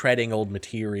of retreading old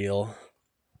material.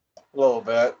 A little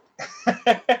bit.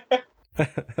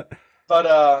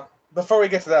 But before we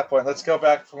get to that point, let's go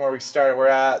back from where we started. We're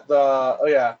at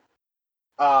the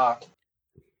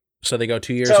so they go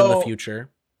 2 years in the future,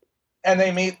 and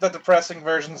they meet the depressing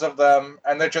versions of them,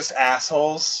 and they're just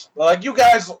assholes. They're like, "You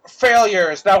guys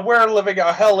failures. Now we're living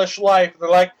a hellish life." And they're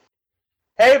like,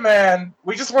 "Hey man,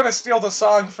 we just want to steal the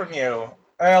song from you."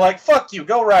 And they're like, "Fuck you,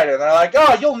 go write it." And they're like,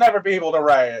 "Oh, you'll never be able to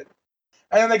write it."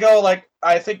 And then they go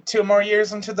I think 2 more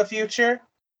years into the future.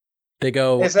 They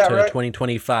go to right?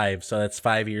 2025, so that's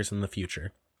 5 years in the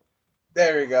future.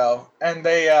 There we go. And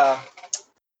they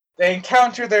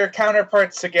encounter their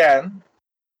counterparts again.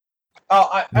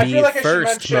 I feel like I should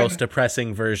mention... most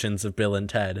depressing versions of Bill and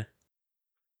Ted.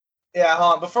 Yeah,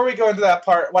 hold on. Before we go into that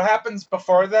part, what happens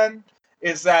before then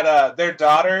is that their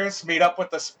daughters meet up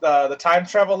with the time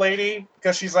travel lady,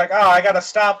 because she's like, "Oh, I gotta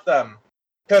stop them."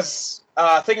 Because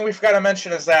thing we forgot to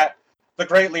mention is that the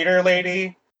Great Leader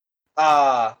lady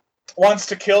wants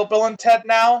to kill Bill and Ted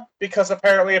now, because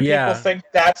apparently people think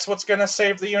that's what's going to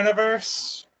save the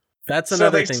universe. That's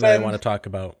another thing that I want to talk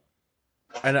about.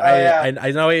 And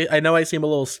I know I seem a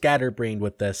little scatterbrained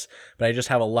with this, but I just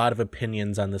have a lot of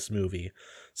opinions on this movie.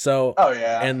 So,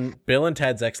 in Bill and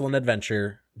Ted's Excellent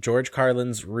Adventure, George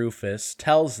Carlin's Rufus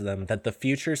tells them that the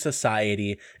future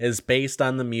society is based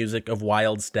on the music of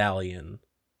Wild Stallion.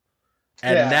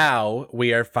 And now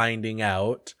we are finding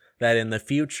out that in the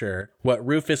future, what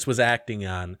Rufus was acting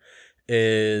on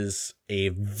is a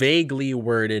vaguely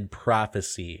worded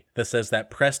prophecy that says that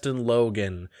Preston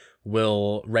Logan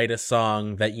will write a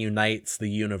song that unites the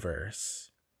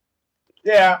universe.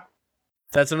 Yeah.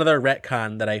 That's another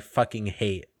retcon that I fucking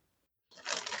hate.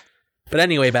 But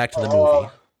anyway, back to the movie.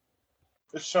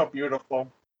 It's so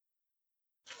beautiful.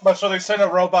 But so they send a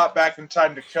robot back in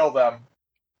time to kill them.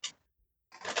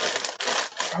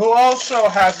 Who also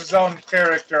has his own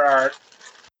character arc,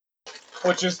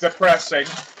 which is depressing.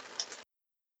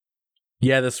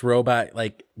 Yeah, this robot,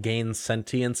 gains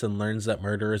sentience and learns that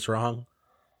murder is wrong.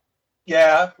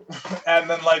 Yeah, and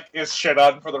then, is shit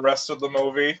on for the rest of the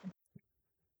movie.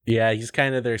 Yeah, he's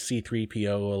kind of their C-3PO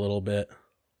a little bit.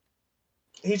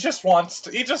 He just wants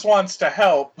to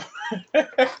help.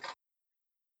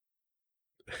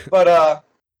 But,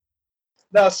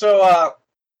 no, so,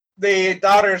 the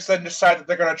daughters then decide that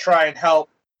they're going to try and help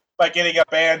by getting a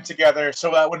band together so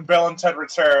that when Bill and Ted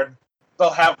return, they'll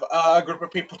have a group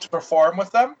of people to perform with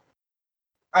them.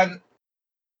 And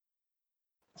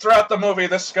throughout the movie,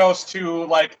 this goes to,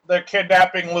 they're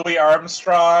kidnapping Louis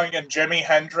Armstrong and Jimi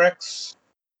Hendrix.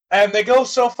 And they go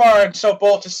so far and so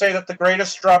bold to say that the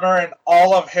greatest drummer in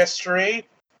all of history,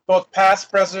 both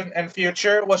past, present, and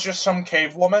future, was just some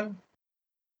cave woman.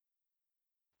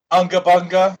 Unga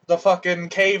Bunga, the fucking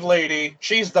cave lady,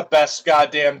 she's the best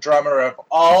goddamn drummer of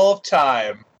all of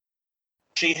time.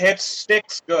 She hits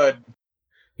sticks good.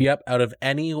 Yep, out of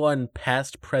anyone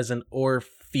past, present, or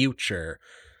future,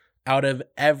 out of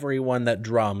everyone that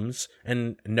drums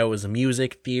and knows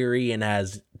music theory and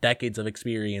has decades of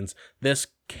experience, this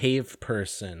cave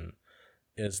person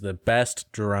is the best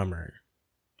drummer.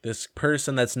 This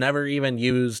person that's never even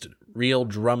used real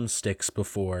drumsticks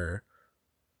before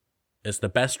is the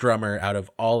best drummer out of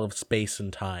all of space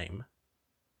and time.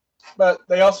 But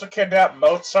they also kidnap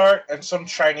Mozart and some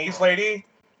Chinese lady,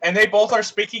 and they both are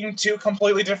speaking two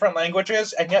completely different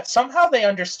languages, and yet somehow they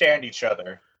understand each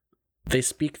other. They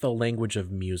speak the language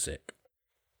of music.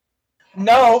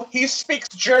 No, he speaks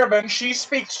German, she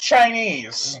speaks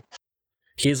Chinese.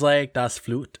 He's like, das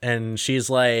Flute, and she's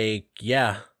like,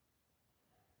 yeah.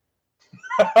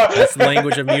 That's the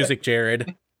language of music,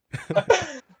 Jared.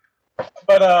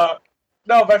 But,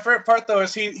 no, my favorite part, though,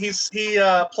 is he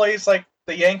plays, the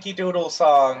Yankee Doodle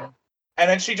song, and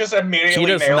then she just immediately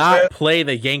nails it. He does not play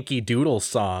the Yankee Doodle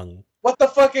song. What the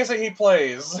fuck is it he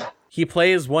plays? He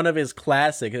plays one of his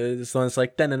classics. This one's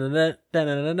like on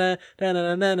the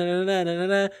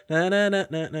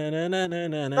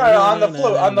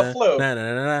flute.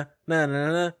 No,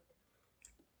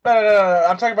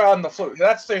 I'm talking about on the flute.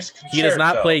 That's their concerto. He does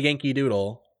not play Yankee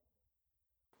Doodle.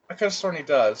 I could have sworn he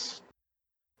does.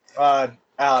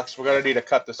 Alex, we're gonna need to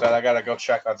cut this out. I gotta go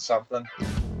check on something.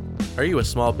 Are you a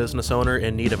small business owner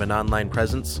in need of an online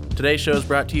presence? Today's show is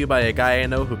brought to you by a guy I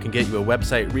know who can get you a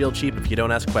website real cheap if you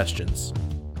don't ask questions.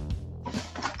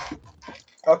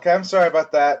 Okay, I'm sorry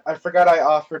about that. I forgot I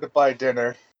offered to buy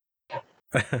dinner.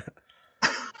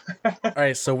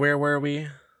 Alright, so where were we?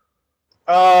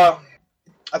 I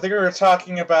think we were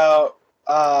talking about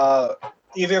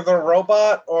either the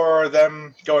robot or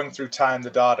them going through time, the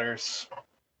daughters.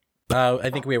 I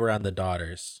think we were on the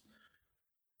daughters.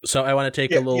 So I want to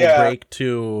take a little break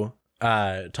to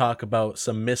talk about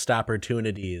some missed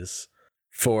opportunities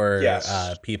for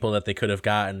people that they could have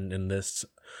gotten in this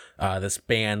this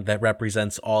band that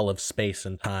represents all of space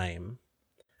and time.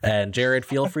 And Jared,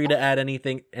 feel free to add any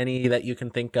that you can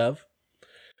think of.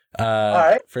 All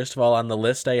right. First of all, on the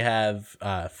list I have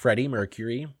Freddie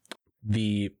Mercury,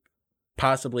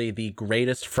 possibly the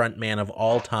greatest frontman of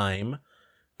all time,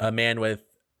 a man with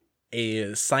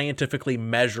a scientifically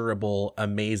measurable,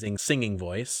 amazing singing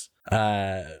voice.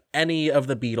 Any of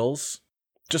the Beatles,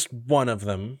 just one of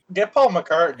them. Get Paul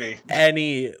McCartney.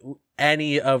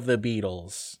 Any of the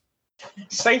Beatles.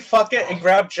 Say fuck it and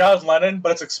grab John Lennon,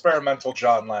 but it's experimental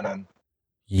John Lennon.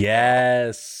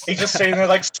 Yes. He's just sitting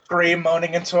there scream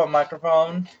moaning into a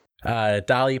microphone.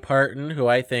 Dolly Parton, who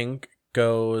I think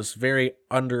goes very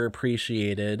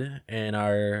underappreciated in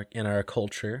our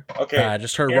culture. Okay.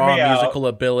 Just her raw musical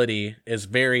ability is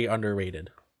very underrated.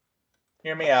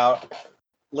 Hear me out.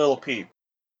 Lil Peep.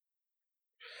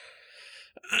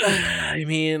 I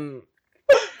mean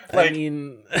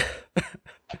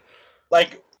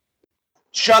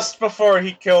just before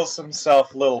he kills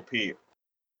himself, Lil Peep.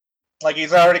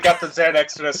 He's already got the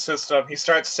Xanax in his system. He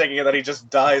starts singing and then he just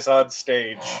dies on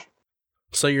stage.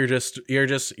 So you're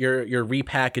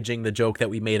repackaging the joke that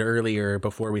we made earlier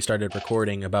before we started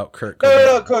recording about Kurt Cobain.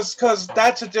 No, because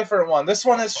that's a different one. This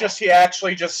one is just he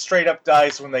actually just straight up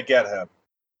dies when they get him.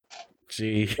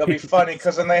 Gee, it'll be funny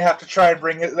because then they have to try and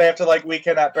bring it. They have to like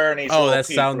Weekend at Bernie's. Oh, that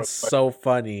sounds so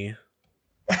funny.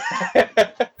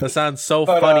 That sounds so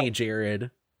funny, Jared.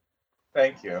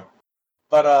 Thank you.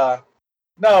 But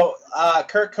no,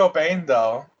 Kurt Cobain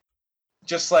though.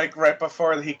 Just like right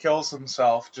before he kills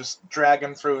himself, just drag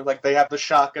him through. Like they have the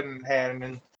shotgun in hand,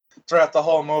 and throughout the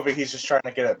whole movie, he's just trying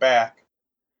to get it back.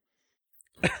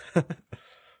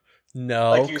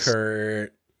 No, like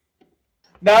Kurt.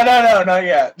 No, not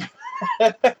yet.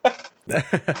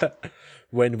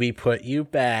 When we put you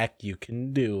back, you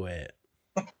can do it.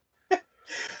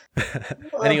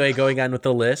 Anyway, going on with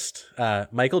the list,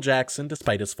 Michael Jackson,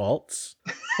 despite his faults.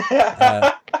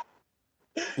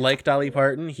 Like Dolly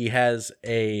Parton, he has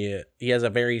a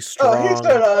very strong,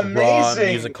 raw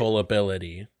musical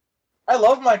ability. I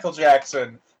love Michael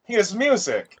Jackson. He is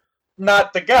music,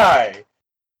 not the guy.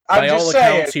 By all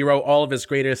accounts, he wrote all of his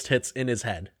greatest hits in his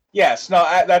head. Yes, no,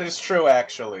 that is true,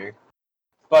 actually.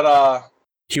 But,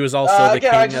 he was also the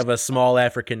king of a small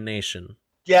African nation.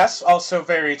 Yes, also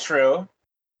very true.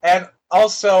 And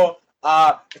also,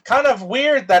 kind of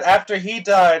weird that after he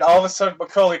died, all of a sudden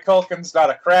Macaulay Culkin's not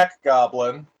a crack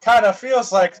goblin. Kind of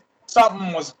feels like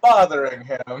something was bothering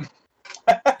him.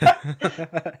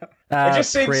 It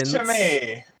just seems Prince. to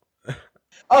me.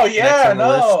 Oh, yeah,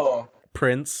 no.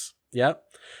 Prince, yep.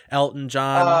 Elton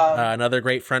John, another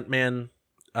great frontman.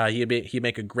 He'd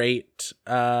make a great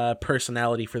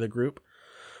personality for the group.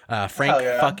 Frank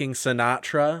fucking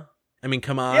Sinatra. I mean,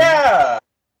 come on. Yeah!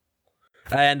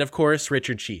 And, of course,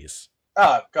 Richard Cheese.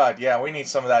 Oh, God, yeah, we need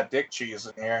some of that dick cheese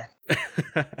in here.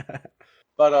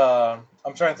 But,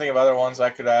 I'm trying to think of other ones I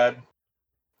could add.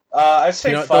 I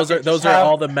say those are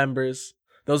all the members.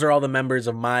 Those are all the members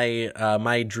of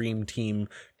my dream team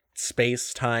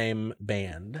space-time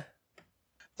band.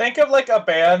 Think of, like, a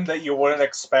band that you wouldn't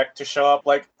expect to show up,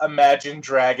 like Imagine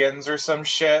Dragons or some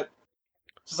shit.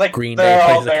 Just like, Green Day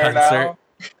plays a concert. Now.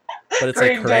 But it's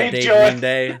like current day Green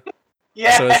Day.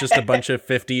 Yeah. So it's just a bunch of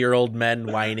 50-year-old men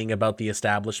whining about the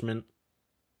establishment.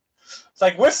 It's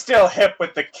like, we're still hip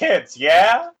with the kids,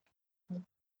 yeah?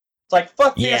 It's like,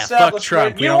 fuck the establishment. Fuck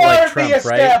Trump. We you don't are like Trump, the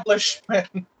establishment.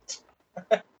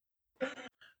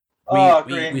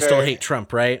 We still hate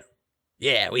Trump, right?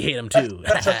 Yeah, we hate him too.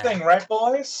 That's a thing, right,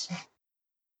 boys?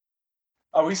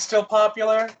 Are we still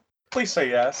popular? Please say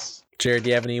yes. Jared, do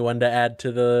you have anyone to add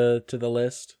to the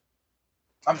list?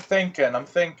 I'm thinking.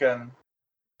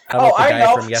 How about the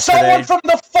guy from yesterday? Someone from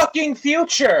the fucking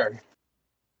future!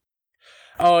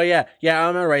 Oh, yeah. Yeah,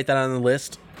 I'm gonna write that on the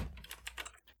list.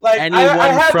 Like, anyone I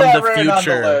had from that the written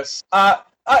future. On the list.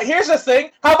 Here's the thing.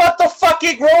 How about the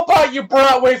fucking robot you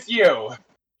brought with you?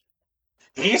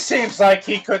 He seems like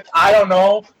he could, I don't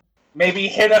know, maybe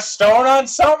hit a stone on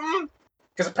something?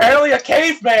 Because apparently a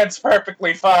caveman's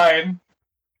perfectly fine.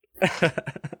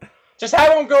 Just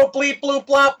have him go bleep, bloop,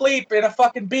 blop, bleep in a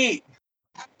fucking beat.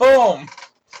 Boom.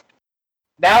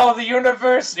 Now the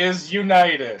universe is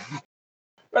united.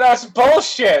 But that's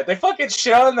bullshit. They fucking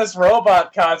shit on this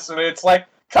robot constantly. It's like,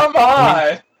 come on!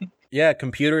 I mean, yeah,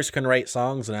 computers can write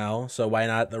songs now, so why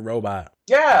not the robot?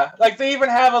 Yeah, like they even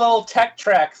have a little tech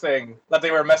track thing that they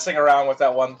were messing around with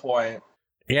at one point.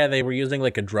 Yeah, they were using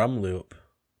like a drum loop,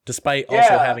 despite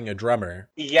also having a drummer.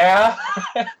 Yeah.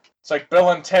 It's like Bill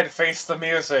and Ted Face the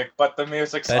Music, but the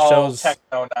music's all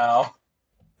techno now.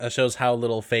 That shows how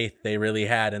little faith they really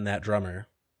had in that drummer.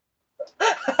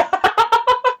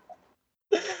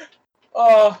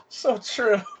 Oh, so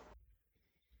true.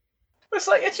 It's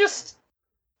like, it just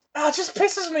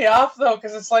pisses me off, though,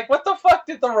 because it's like, what the fuck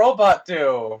did the robot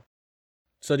do?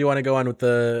 So do you want to go on with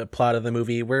the plot of the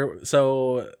movie? Where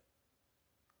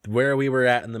we were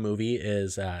at in the movie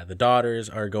is the daughters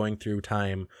are going through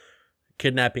time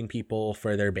kidnapping people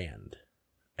for their band.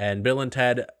 And Bill and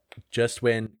Ted just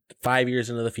went 5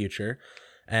 years into the future,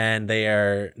 and they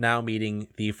are now meeting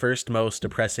the first most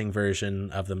depressing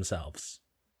version of themselves.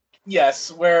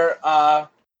 Yes, where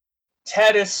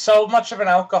Ted is so much of an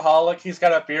alcoholic, he's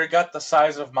got a beer gut the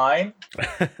size of mine.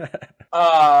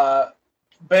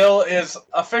 Bill is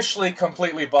officially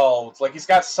completely bald. Like, he's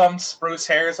got some spruce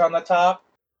hairs on the top.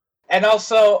 And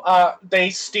also,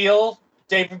 they steal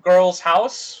David Grohl's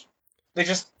house. They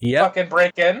just fucking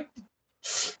break in.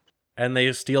 And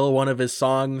they steal one of his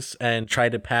songs and try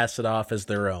to pass it off as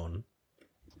their own.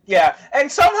 Yeah, and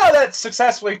somehow that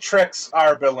successfully tricks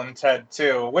our Bill and Ted,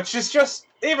 too, which is just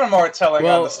even more telling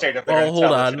on the state of their intelligence.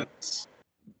 Hold on.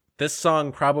 This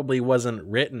song probably wasn't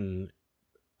written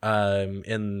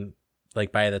in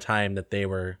Like by the time that they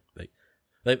were like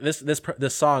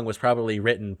this song was probably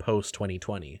written post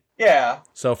 2020. Yeah.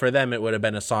 So for them, it would have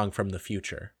been a song from the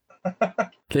future.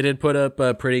 They did put up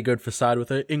a pretty good facade with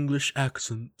their English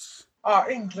accents. Our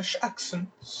English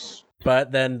accents.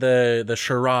 But then the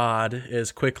charade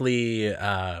is quickly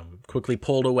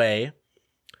pulled away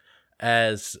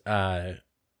as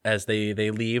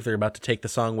they leave. They're about to take the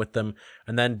song with them,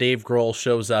 and then Dave Grohl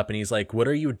shows up and he's like, "What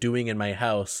are you doing in my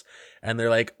house?" And they're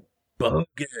like,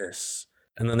 "Bogus."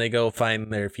 And then they go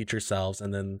find their future selves,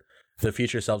 and then the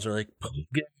future selves are like,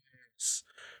 "Bogus.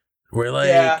 We're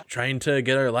like trying to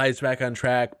get our lives back on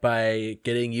track by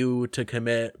getting you to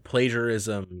commit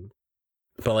plagiarism,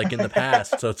 but like in the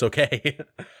past, so it's okay."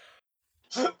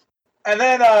 And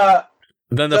then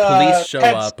the police show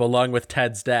up along with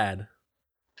Ted's dad,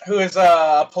 who is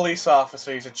a police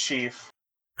officer. He's a chief.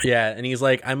 Yeah, and he's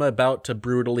like, "I'm about to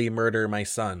brutally murder my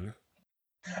son."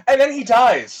 And then he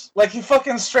dies. Like, he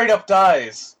fucking straight up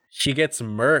dies. She gets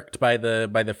murked by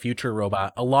the future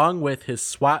robot along with his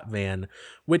SWAT van,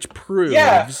 which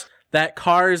proves that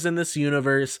cars in this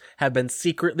universe have been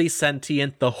secretly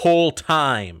sentient the whole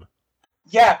time.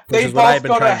 Yeah, they both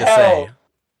go to hell.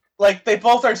 Like, they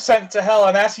both are sent to hell,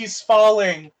 and as he's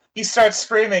falling, he starts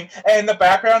screaming, and in the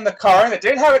background, the car that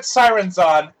didn't have its sirens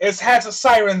on has its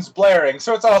sirens blaring,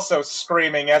 so it's also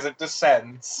screaming as it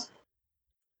descends.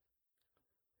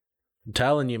 I'm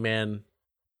telling you, man.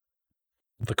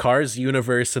 The Cars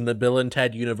universe and the Bill and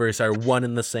Ted universe are one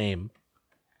and the same.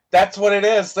 That's what it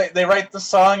is. They write the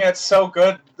song, and it's so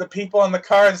good. The people in the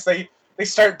cars, they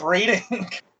start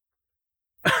breeding.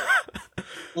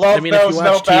 Love I mean, if you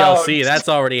watch TLC, that's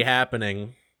already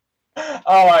happening.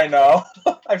 Oh, I know.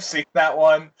 I've seen that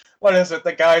one. What is it?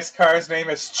 The guy's car's name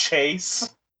is Chase.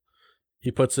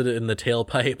 He puts it in the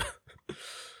tailpipe.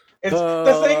 It's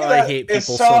the thing that is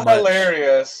so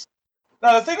hilarious.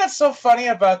 Now, the thing that's so funny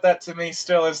about that to me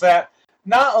still is that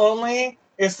not only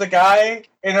is the guy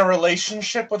in a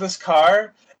relationship with his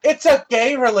car, it's a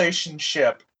gay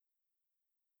relationship.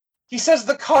 He says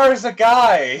the car is a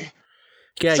guy.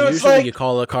 Yeah, so usually you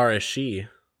call a car a she.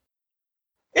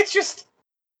 It's just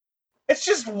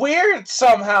weird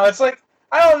somehow. It's like,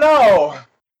 I don't know.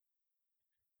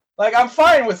 Like, I'm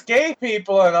fine with gay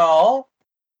people and all,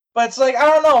 but it's like, I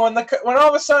don't know, when all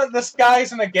of a sudden this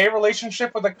guy's in a gay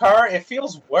relationship with a car, it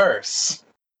feels worse.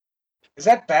 Is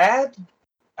that bad?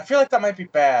 I feel like that might be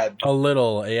bad. A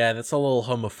little, yeah, that's a little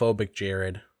homophobic,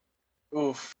 Jared.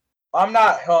 Oof. I'm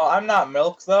not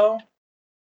Milk, though.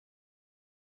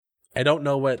 I don't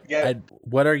know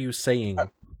what are you saying?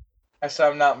 I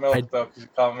said I'm not Milk, though, because you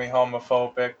called me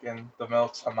homophobic, and the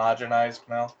Milk's homogenized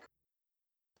milk.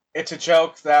 It's a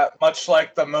joke that, much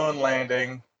like the moon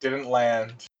landing, didn't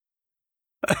land.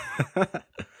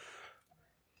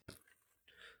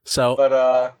 So,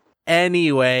 but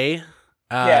anyway,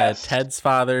 yes. Ted's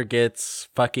father gets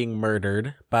fucking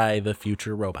murdered by the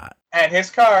future robot. And his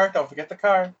car, don't forget the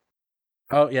car.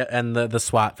 Oh, yeah, and the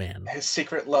SWAT van. His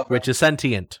secret lover. Which is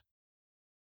sentient.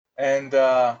 And,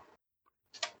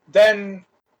 then,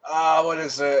 what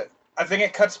is it? I think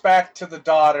it cuts back to the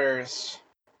daughters.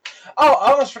 Oh,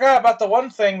 I almost forgot about the one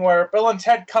thing where Bill and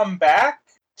Ted come back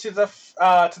to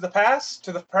the past,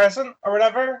 to the present, or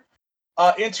whatever,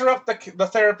 interrupt the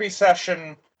therapy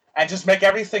session, and just make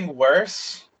everything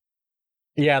worse.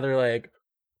 Yeah, they're like,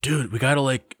 dude, we gotta,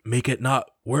 like, make it not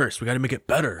worse. We gotta make it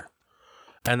better.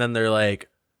 And then they're like,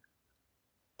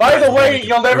 by the way,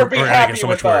 you'll never be happy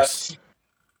with us.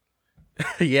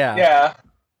 Yeah. Yeah.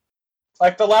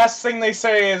 Like, the last thing they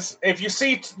say is, if you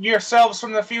see yourselves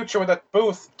from the future with a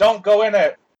booth, don't go in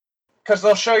it. Because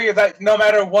they'll show you that no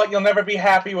matter what, you'll never be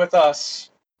happy with us.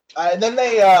 And then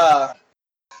they,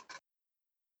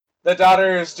 the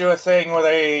daughters do a thing where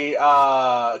they,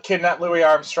 kidnap Louis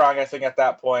Armstrong, I think, at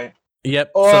that point.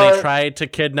 Yep, so they tried to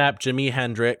kidnap Jimi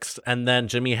Hendrix, and then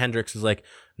Jimi Hendrix is like,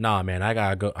 nah, man, I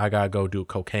gotta go do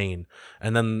cocaine.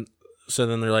 And then, so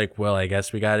then they're like, well, I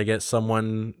guess we gotta get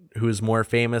someone who's more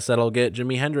famous that'll get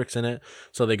Jimi Hendrix in it.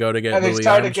 So they go to get Louis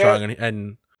Armstrong,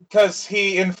 and because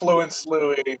he influenced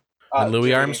Louis. And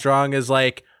Louis Armstrong is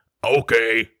like,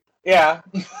 okay. Yeah.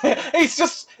 He's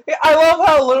just, I love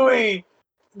how Louis,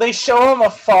 they show him a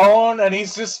phone, and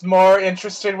he's just more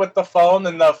interested with the phone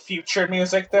than the future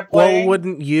music they're playing. Well,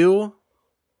 wouldn't you?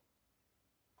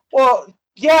 Well,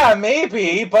 yeah,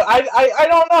 maybe, but I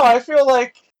don't know. I feel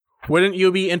like... Wouldn't you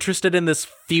be interested in this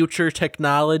future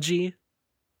technology?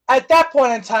 At that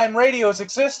point in time, radios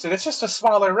existed. It's just a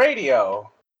smaller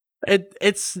radio.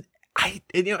 It's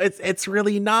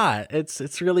really not.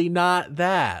 It's really not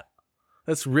that.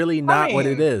 That's really not what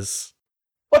it is.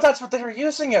 But that's what they were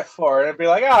using it for. And it'd be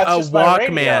like, oh, it's A just my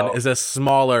radio. Walkman is a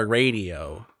smaller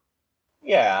radio.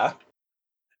 Yeah.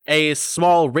 A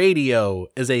small radio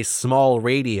is a small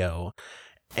radio.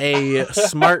 A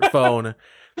smartphone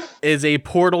is a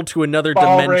portal to another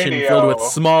Small dimension radio. filled with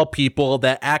small people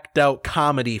that act out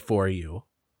comedy for you.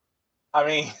 I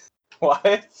mean,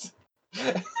 what?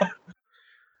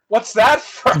 What's that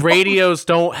from? Radios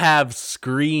don't have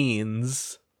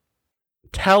screens.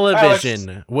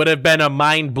 Television would have been a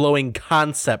mind-blowing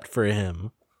concept for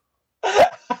him.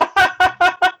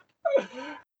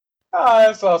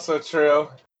 That's also true.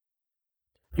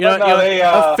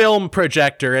 A film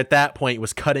projector at that point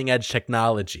was cutting-edge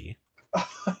technology.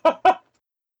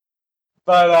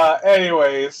 But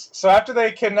anyways, so after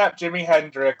they kidnap Jimi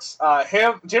Hendrix,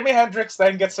 Jimi Hendrix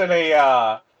then gets in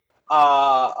a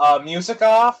music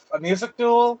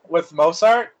duel with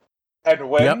Mozart and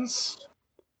wins.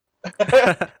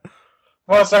 Yep.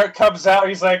 Mozart comes out,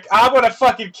 he's like, I'm gonna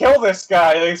fucking kill this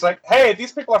guy. And he's like, hey,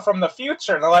 these people are from the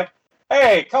future. And they're like,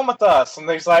 hey, come with us. And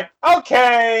he's like,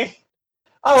 okay,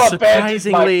 I'll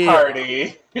abandon my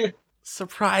party.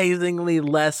 Surprisingly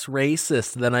less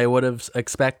racist than I would have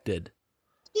expected.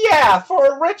 Yeah, for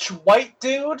a rich white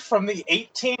dude from the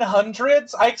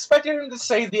 1800s, I expected him to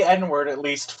say the N-word at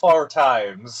least 4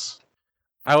 times.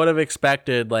 I would have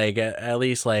expected, at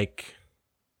least,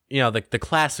 the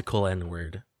classical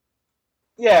N-word.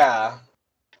 Yeah.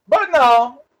 But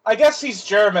no, I guess he's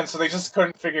German, so they just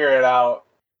couldn't figure it out.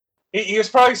 He was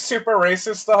probably super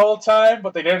racist the whole time,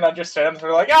 but they didn't understand him, so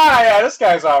they're like, yeah, this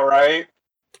guy's alright.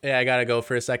 Yeah, I gotta go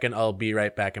for a second. I'll be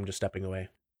right back. I'm just stepping away.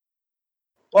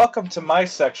 Welcome to my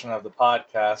section of the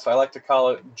podcast. I like to call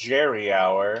it Jerry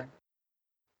Hour.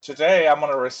 Today, I'm going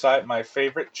to recite my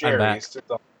favorite Jerry's.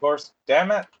 Of course,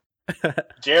 damn it.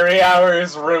 Jerry Hour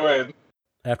is ruined.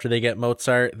 After they get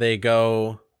Mozart, they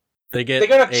go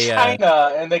to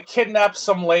China, and they kidnap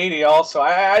some lady also.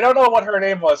 I don't know what her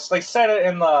name was. They said it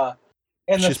in the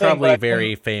She's thing, probably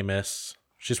very famous.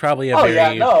 She's probably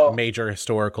a major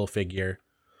historical figure.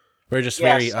 We're just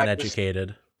very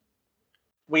uneducated.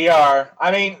 We are.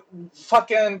 I mean,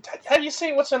 fucking. Have you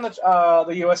seen what's in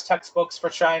the U.S. textbooks for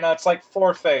China? It's like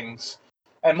 4 things,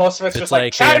 and most of it's just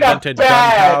like China they invented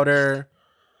gunpowder.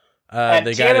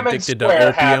 They got addicted to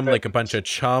opium happened. like a bunch of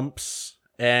chumps,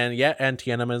 and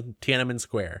Tiananmen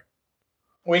Square.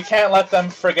 We can't let them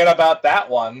forget about that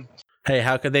one. Hey,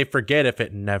 how could they forget if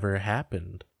it never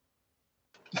happened?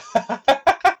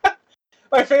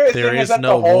 My favorite thing is that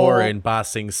no war in Ba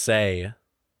Sing Se.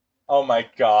 Oh my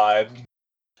god.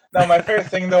 No, my favorite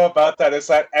thing, though, about that is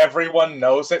that everyone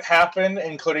knows it happened,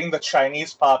 including the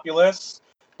Chinese populace.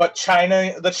 But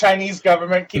the Chinese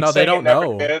government keeps saying it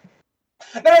never did.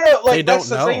 No. That's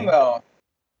the thing, though.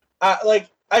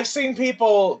 I've seen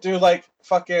people do,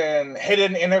 fucking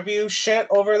hidden interview shit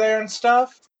over there and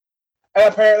stuff. And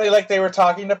apparently, they were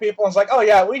talking to people, and it's like, oh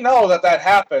yeah, we know that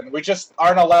happened. We just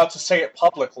aren't allowed to say it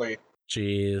publicly.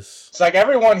 Jeez. It's like,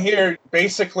 everyone here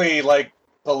basically,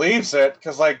 believes it,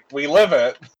 because, we live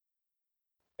it.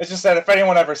 It's just that if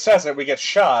anyone ever says it, we get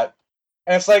shot.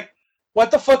 And it's like, what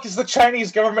the fuck is the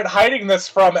Chinese government hiding this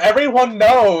from? Everyone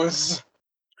knows.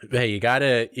 Hey, you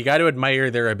gotta admire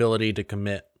their ability to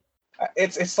commit.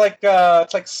 It's like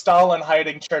Stalin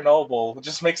hiding Chernobyl. It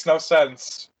just makes no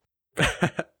sense.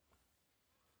 It's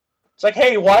like,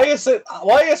 hey, why is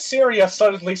Syria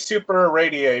suddenly super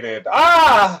irradiated?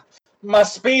 Ah,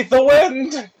 must be the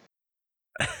wind.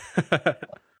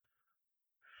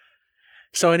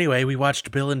 So anyway, we watched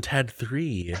Bill and Ted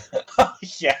 3. Oh,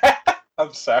 yeah?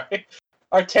 I'm sorry.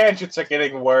 Our tangents are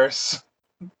getting worse.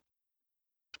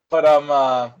 But,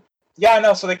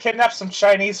 so they kidnapped some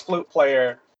Chinese flute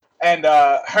player, and,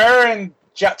 her and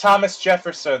Thomas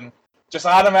Jefferson just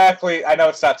automatically, I know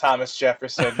it's not Thomas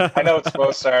Jefferson, I know it's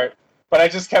Mozart, but I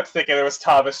just kept thinking it was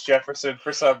Thomas Jefferson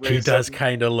for some reason. He does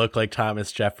kind of look like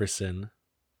Thomas Jefferson.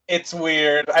 It's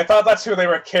weird. I thought that's who they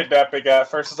were kidnapping at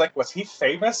first. It's like, was he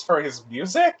famous for his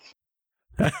music?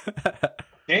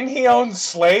 Didn't he own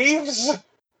slaves?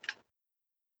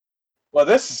 Well,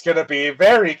 this is gonna be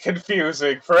very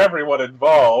confusing for everyone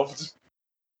involved.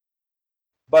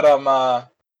 But,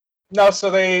 no, so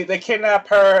they kidnap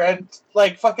her, and,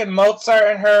 fucking Mozart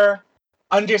and her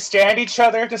understand each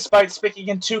other despite speaking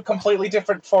in 2 completely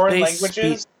different foreign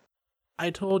languages. I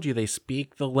told you, they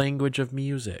speak the language of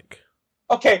music.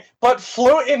 Okay, but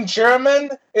flute in German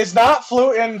is not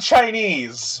flute in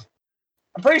Chinese.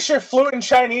 I'm pretty sure flute in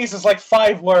Chinese is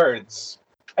 5 words.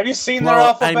 Have you seen their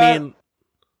alphabet?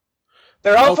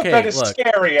 Their alphabet is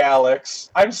scary, Alex.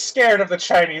 I'm scared of the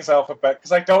Chinese alphabet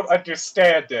because I don't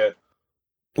understand it.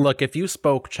 Look, if you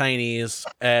spoke Chinese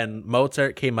and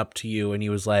Mozart came up to you and he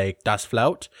was like, Das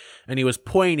Flaut, and he was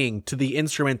pointing to the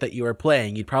instrument that you were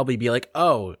playing, you'd probably be like,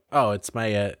 oh, it's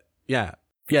my, yeah,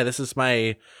 this is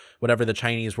my, whatever the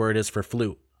Chinese word is for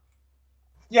flute.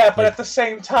 Yeah, but at the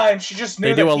same time, she just knew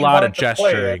they that do a he lot of wanted to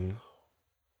play it. gesturing.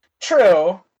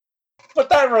 True, but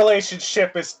that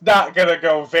relationship is not gonna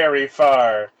go very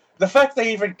far. The fact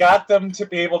they even got them to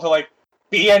be able to, like,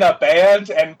 be in a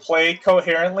band and play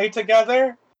coherently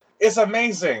together is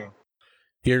amazing.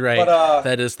 You're right. But,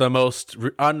 that is the most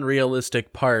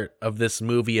unrealistic part of this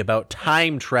movie about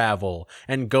time travel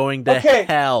and going to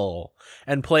hell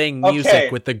and playing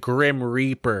music with the Grim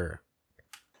Reaper.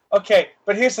 Okay,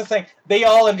 but here's the thing. They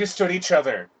all understood each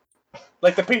other.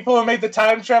 Like, the people who made the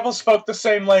time travel spoke the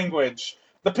same language.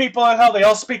 The people in hell, they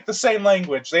all speak the same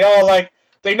language. They all, like,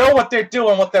 they know what they're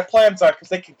doing, what their plans are, because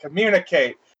they can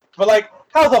communicate. But, like,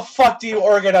 how the fuck do you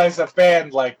organize a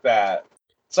band like that?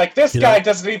 It's like, this guy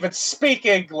doesn't even speak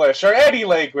English or any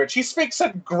language. He speaks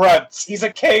in grunts. He's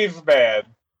a caveman.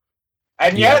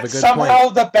 And yet, somehow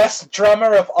the best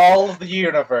drummer of all of the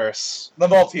universe. The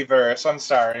multiverse, I'm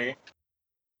sorry.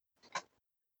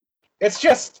 It's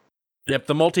just... Yep,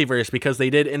 the multiverse, because they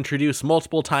did introduce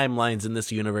multiple timelines in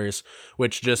this universe,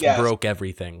 which just broke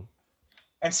everything.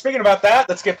 And speaking about that,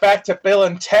 let's get back to Bill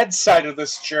and Ted's side of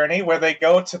this journey, where they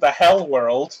go to the Hell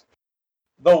World,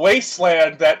 the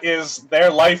wasteland that is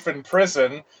their life in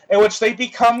prison, in which they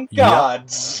become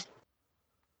gods.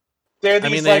 Yep.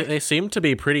 They seem to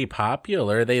be pretty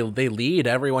popular. They lead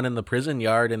everyone in the prison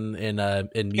yard in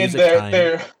music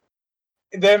time.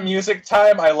 Their music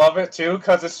time, I love it too,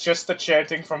 because it's just the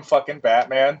chanting from fucking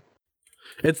Batman.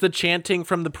 It's the chanting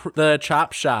from the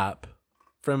Chop Shop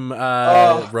from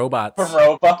Robots. From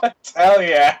Robots? Hell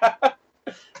yeah.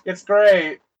 It's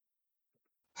great.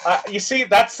 You see,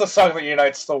 that's the song that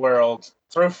unites the world.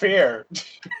 Through fear.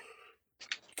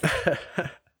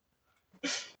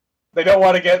 They don't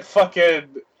want to get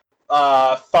fucking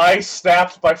thigh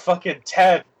snapped by fucking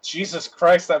Ted. Jesus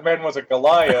Christ, that man was a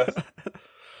Goliath.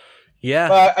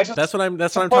 Yeah, that's what I'm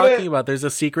talking about. There's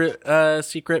a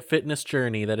secret fitness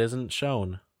journey that isn't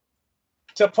shown.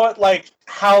 To put, like,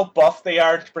 how buff they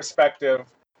are into perspective,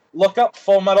 look up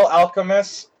Full Metal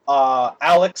Alchemist,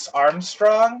 Alex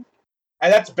Armstrong,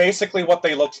 and that's basically what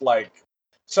they looked like.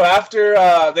 So after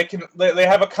they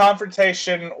have a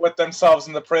confrontation with themselves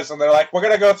in the prison, they're like, we're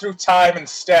gonna go through time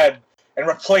instead and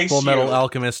replace Full Metal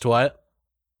Alchemist what?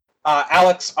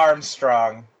 Alex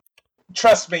Armstrong.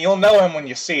 Trust me, you'll know him when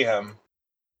you see him.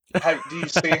 Do you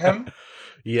see him?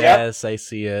 Yes, yep. I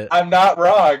see it. I'm not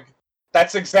wrong.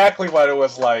 That's exactly what it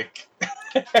was like.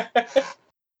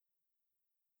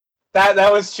 That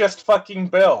was just fucking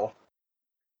Bill.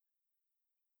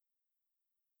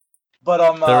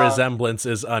 But the resemblance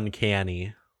is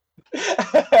uncanny.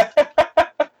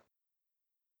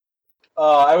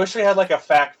 I wish we had like a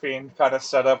fact fiend kind of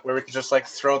setup where we could just like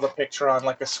throw the picture on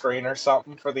like a screen or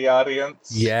something for the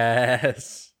audience.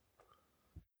 Yes.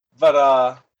 But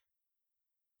oh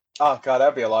god,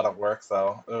 that'd be a lot of work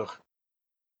though. Ugh.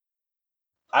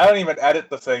 I don't even edit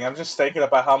the thing. I'm just thinking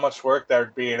about how much work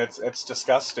there'd be, and it's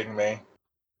disgusting me.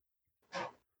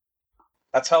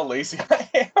 That's how lazy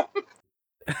I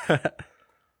am.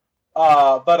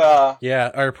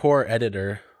 Yeah, our poor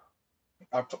editor.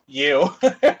 You.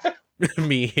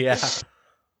 Me, yeah.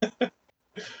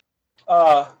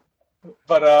 Where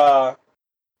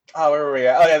were we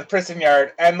at? Oh yeah, the prison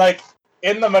yard. And like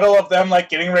in the middle of them like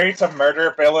getting ready to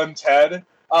murder Bill and Ted,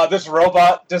 this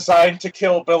robot designed to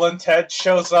kill Bill and Ted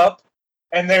shows up,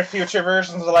 and their future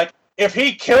versions are like, if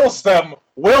he kills them,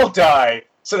 we'll die.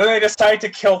 So then they decide to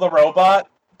kill the robot,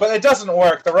 but it doesn't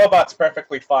work. The robot's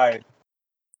perfectly fine.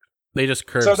 They just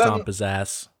curb stomp his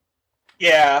ass.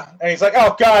 Yeah, and he's like,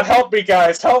 oh god, help me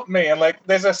guys, help me. And like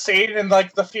there's a scene in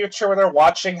like the future where they're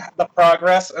watching the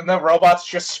progress and the robot's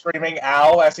just screaming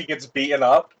ow as he gets beaten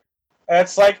up. And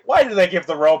it's like, why did they give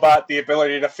the robot the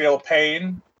ability to feel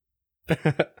pain?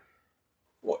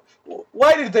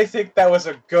 Why did they think that was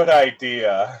a good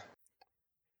idea?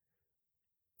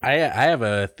 I have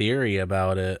a theory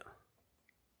about it.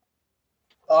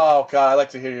 Oh god, I'd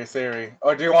like to hear your theory.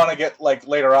 Or do you want to get like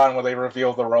later on where they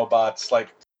reveal the robot's like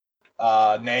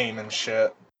name and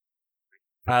shit?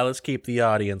 Let's keep the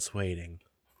audience waiting.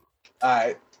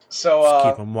 Alright, so let's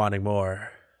keep them wanting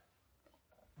more.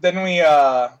 Then we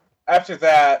after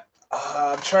that,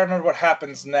 I'm trying to remember what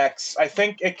happens next. I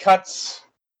think it cuts.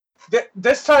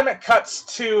 This time it cuts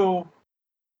to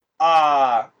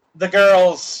the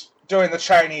girls doing the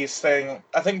Chinese thing.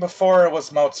 I think before it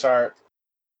was Mozart.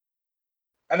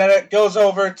 and then it goes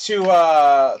over to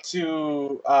the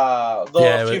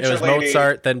it future was lady.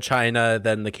 Mozart, then China,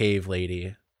 then the cave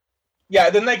lady. Yeah,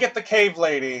 then they get the cave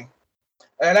lady,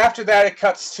 and after that it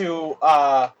cuts to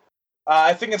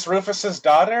I think it's Rufus's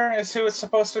daughter is who it's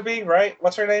supposed to be, right?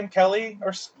 What's her name? Kelly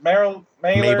or Meryl?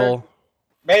 Mabel.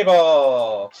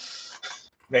 Mabel.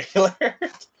 Mailer. That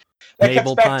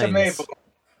Mabel cuts back Pines. to Mabel.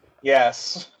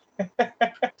 Yes.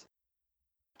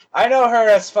 I know her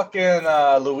as fucking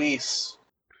Louise.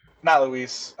 Not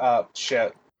Louise.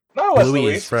 Shit. No, it was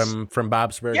Louise. from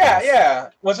Bob's Burgers.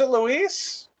 Yeah. Was it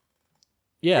Louise?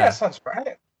 Yeah. Sounds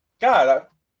right. God,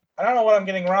 I don't know what I'm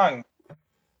getting wrong.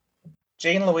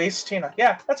 Jane Louise Tina.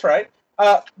 Yeah, that's right.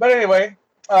 But anyway,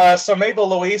 so Mabel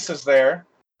Louise is there,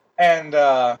 and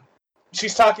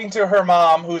she's talking to her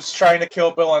mom, who's trying to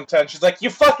kill Bill and Ted. She's like, "You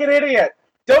fucking idiot!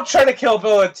 Don't try to kill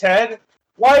Bill and Ted.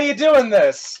 Why are you doing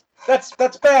this? That's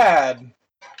bad."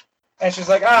 And she's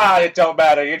like, "It don't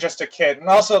matter. You're just a kid." And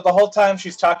also, the whole time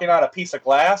she's talking on a piece of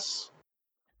glass.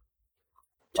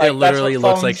 It literally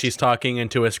looks like she's talking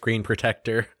into a screen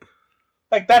protector.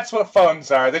 Like, that's what phones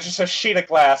are. They're just a sheet of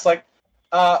glass. Like,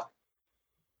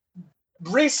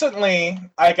 recently,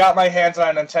 I got my hands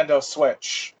on a Nintendo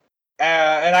Switch,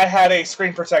 and I had a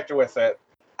screen protector with it.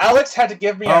 Alex had to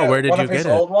give me one of his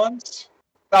old ones.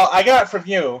 No, I got it from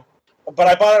you, but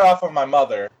I bought it off of my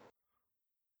mother.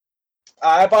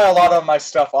 I buy a lot of my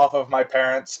stuff off of my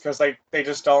parents, because they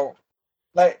just don't...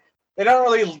 they don't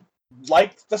really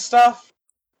like the stuff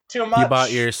too much. You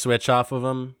bought your Switch off of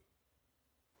them?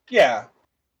 Yeah.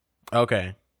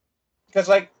 Okay. Because,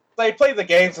 they play the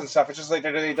games and stuff, it's just they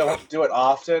really don't do it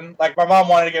often. Like, my mom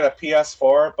wanted to get a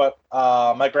PS4, but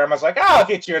my grandma's like, "I'll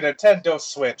get you a Nintendo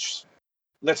Switch,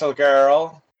 little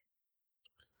girl."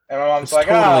 And my mom's like,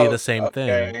 totally the same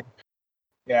thing.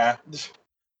 Yeah.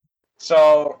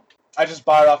 So, I just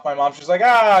bought it off my mom. She's like,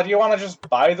 "Do you want to just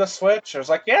buy the Switch?" I was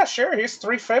like, "Yeah, sure, here's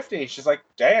 $350." She's like,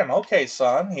 "Damn, okay,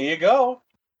 son, here you go."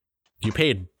 You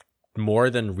paid more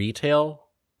than retail?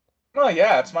 Oh,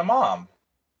 yeah, it's my mom.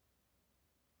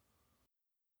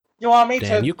 You want me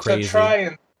to try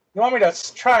and... You want me to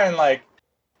try and,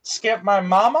 skip my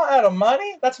mama out of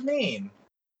money? That's mean.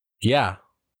 Yeah.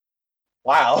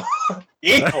 Wow.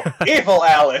 Evil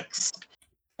Alex.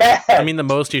 Bad. I mean, the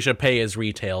most you should pay is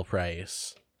retail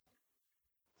price.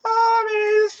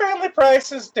 His family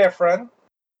price is different.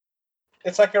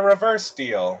 It's like a reverse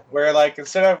deal, where,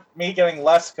 instead of me getting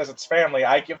less because it's family,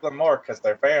 I give them more because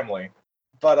they're family.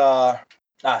 But,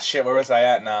 shit, where was I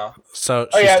at now? So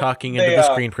she's talking into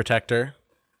the screen protector.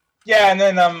 Yeah, and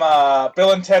then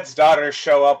Bill and Ted's daughters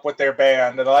show up with their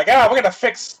band, and they're like, we're gonna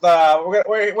fix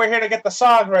we're here to get the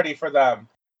song ready for them.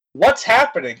 What's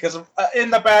happening? Because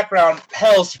in the background,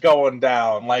 hell's going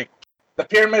down. The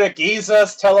Pyramid of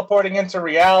Giza's teleporting into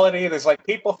reality. There's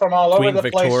people from all over the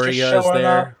place just showing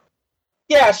up.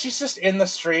 Yeah, she's just in the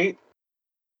street,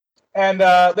 and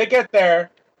they get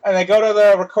there. And they go to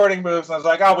the recording booths, and it's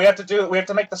like, we have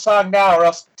to make the song now, or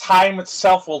else time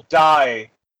itself will die.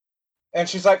 And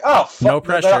she's like, "Oh, fuck." No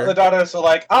pressure. The daughters are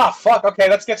like, fuck, okay,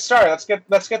 let's get started.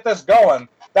 Let's get this going.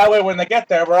 That way, when they get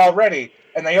there, we're all ready.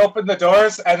 And they open the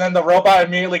doors, and then the robot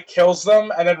immediately kills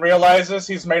them, and then realizes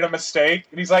he's made a mistake.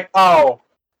 And he's like, oh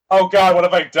god, what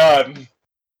have I done?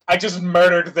 I just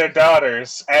murdered their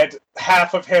daughters, and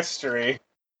half of history.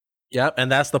 Yep,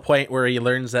 and that's the point where he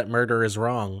learns that murder is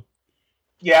wrong.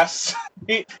 Yes.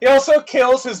 He also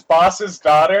kills his boss's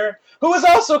daughter, who is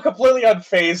also completely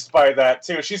unfazed by that,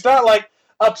 too. She's not,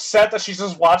 upset that she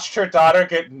just watched her daughter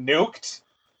get nuked.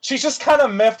 She's just kind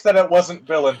of miffed that it wasn't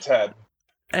Bill and Ted.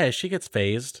 Hey, she gets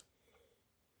phased.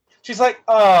 She's like,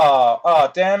 oh,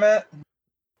 damn it.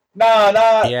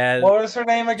 Nah. Yeah, what was her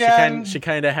name again? She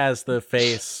kind of has the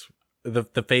face,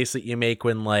 the face that you make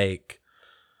when, you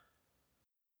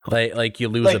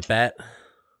lose a bet.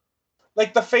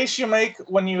 Like the face you make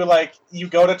when you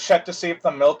go to check to see if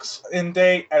the milk's in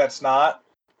date and it's not.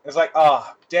 It's like,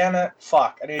 damn it,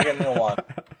 fuck, I need to get a new one.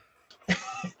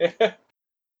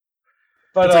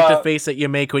 But it's like the face that you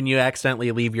make when you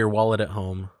accidentally leave your wallet at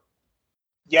home.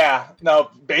 Yeah, no,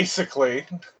 basically.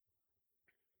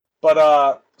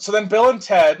 But so then Bill and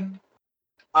Ted,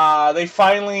 they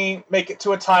finally make it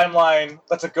to a timeline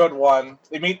that's a good one.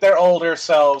 They meet their older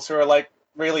selves who are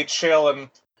really chill, and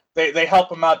they help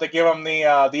them out. They give them the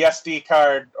SD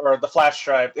card or the flash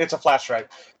drive. It's a flash drive.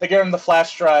 They give them the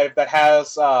flash drive that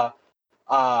has the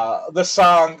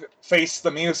song "Face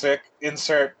the Music."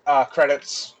 Insert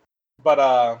credits.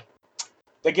 But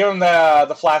they give them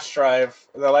the flash drive.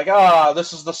 And they're like,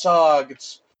 this is the song.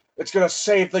 It's gonna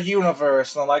save the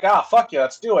universe. And I'm like, fuck yeah,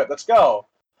 let's do it. Let's go.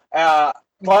 While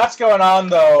that's going on,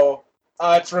 though,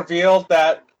 it's revealed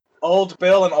that old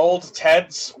Bill and old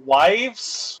Ted's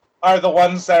wives are the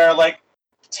ones that are like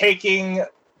taking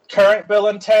current Bill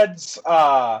and Ted's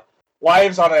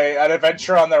wives on an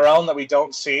adventure on their own that we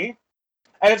don't see.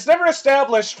 And it's never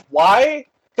established why,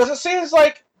 because it seems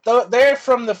like they're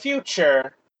from the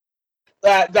future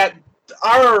that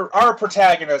our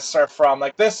protagonists are from.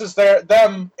 Like, this is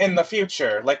them in the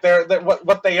future. Like, they're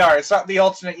what they are. It's not the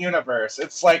alternate universe.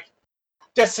 It's like,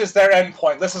 this is their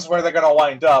endpoint. This is where they're going to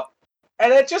wind up.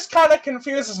 And it just kind of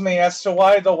confuses me as to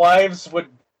why the wives would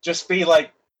just be,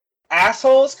 like,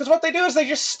 assholes. Because what they do is they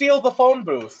just steal the phone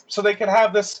booth so they can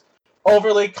have this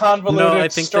overly convoluted storyline. No, I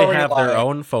think they have their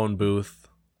own phone booth.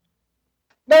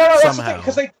 No, that's the thing.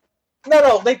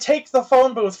 Because they take the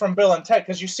phone booth from Bill and Ted,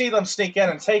 because you see them sneak in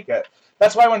and take it.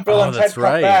 That's why when Bill and Ted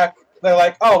come back, they're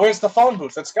like, oh, where's the phone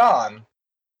booth? It's gone.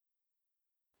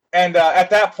 And at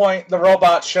that point, the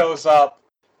robot shows up.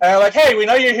 And they're like, hey, we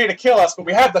know you're here to kill us, but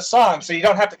we have the song, so you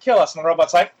don't have to kill us. And the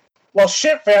robot's like, well,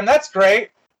 shit, fam, that's great.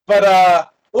 But,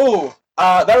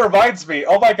 that reminds me.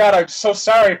 Oh my god, I'm so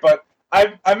sorry, but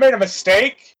I made a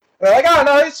mistake. And they're like, oh,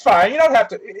 no, it's fine. You don't have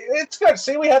to. It's good.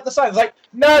 See, we have the song. It's like,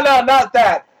 no, not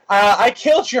that. I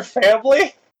killed your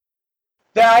family.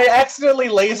 I accidentally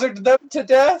lasered them to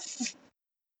death.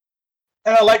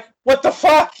 And I'm like, what the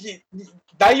fuck?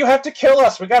 Now you have to kill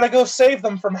us. We gotta go save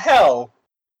them from hell.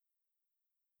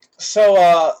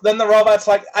 So then the robot's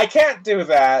like, I can't do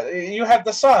that. You have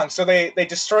the song. So they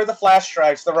destroy the flash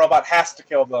drives. The robot has to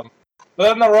kill them. But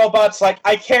then the robot's like,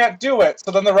 I can't do it.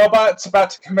 So then the robot's about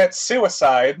to commit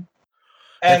suicide.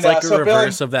 And, it's like a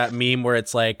reverse of that meme where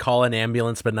it's like, call an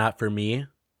ambulance, but not for me.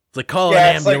 It's like, call an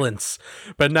ambulance,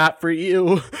 but not for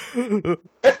you.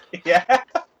 Yeah.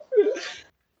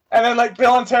 And then, like,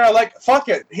 Bill and Ted are like, fuck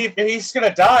it. He's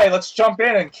gonna die. Let's jump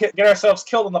in and get ourselves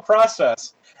killed in the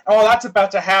process. And while that's about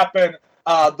to happen,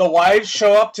 the wives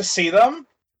show up to see them.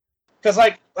 Because,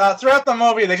 like, throughout the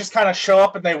movie, they just kind of show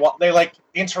up and they like,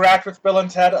 interact with Bill and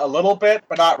Ted a little bit,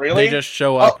 but not really. They just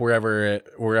show up wherever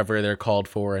they're called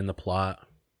for in the plot.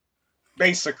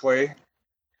 Basically.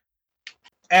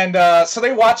 And so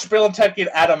they watch Bill and Ted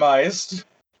get atomized.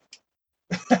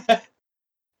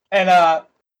 And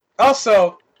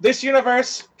also, this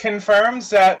universe confirms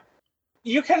that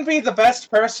you can be the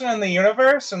best person in the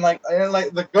universe and like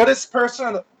the goodest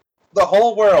person in the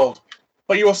whole world,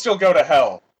 but you will still go to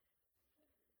hell.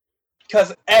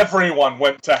 Because everyone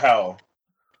went to hell.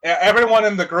 Everyone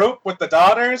in the group with the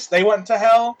daughters, they went to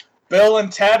hell. Bill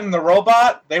and Ted and the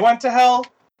robot, they went to hell.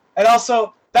 And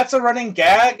also, that's a running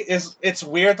gag. It's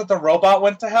weird that the robot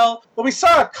went to hell, but we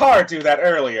saw a car do that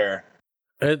earlier.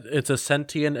 It's a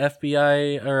sentient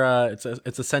FBI, or it's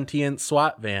a sentient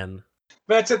SWAT van.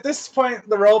 But at this point,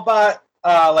 the robot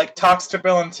like talks to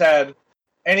Bill and Ted,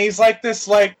 and he's like this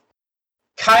like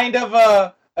kind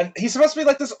of he's supposed to be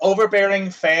like this overbearing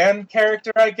fan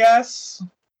character, I guess,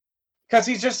 because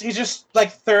he's just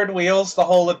like third wheels the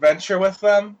whole adventure with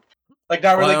them, like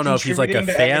not really. I don't know if he's like a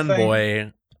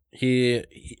fanboy.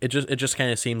 It just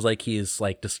kind of seems like he's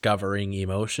like discovering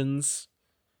emotions.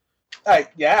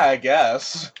 Yeah, I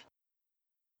guess.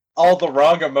 All the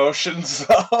wrong emotions,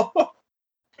 though.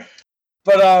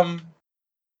 But,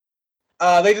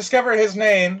 they discover his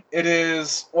name. It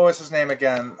is... What was his name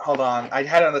again? Hold on. I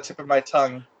had it on the tip of my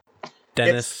tongue.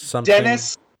 Dennis something.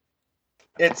 Dennis...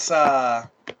 It's,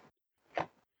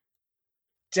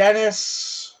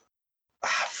 Dennis...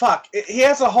 fuck. He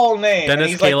has a whole name.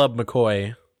 Dennis Caleb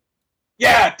McCoy.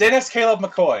 Yeah, Dennis Caleb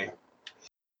McCoy.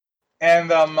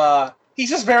 And, he's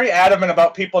just very adamant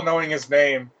about people knowing his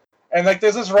name. And, like,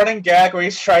 there's this running gag where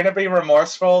he's trying to be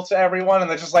remorseful to everyone, and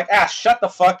they're just like, shut the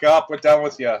fuck up, we're done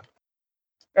with you. And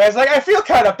it's like, I feel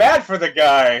kind of bad for the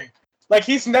guy. Like,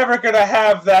 he's never gonna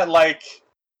have that, like...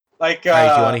 Alright, do you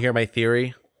want to hear my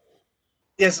theory?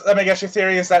 Let me guess, your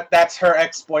theory is that that's her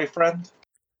ex-boyfriend?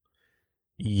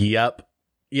 Yep.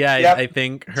 Yeah, I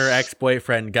think her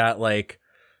ex-boyfriend got, like,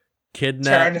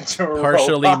 kidnapped,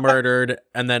 partially murdered,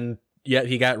 and then... Yeah,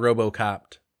 he got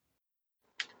RoboCopped.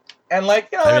 And, like,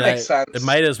 that makes sense. It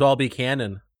might as well be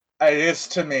canon. It is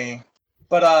to me.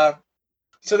 But,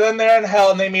 so then they're in hell,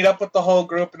 and they meet up with the whole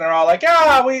group, and they're all like,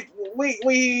 we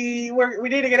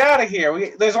need to get out of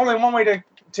here. There's only one way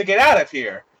to get out of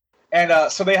here.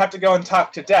 And, so they have to go and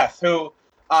talk to Death, who,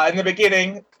 in the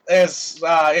beginning, is,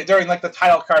 during, like, the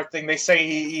title card thing, they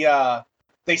say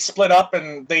they split up,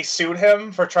 and they sued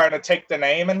him for trying to take the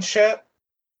name and shit.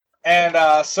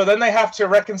 And so then they have to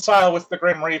reconcile with the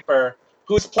Grim Reaper,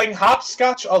 who's playing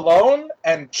hopscotch alone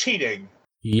and cheating.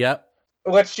 Yep.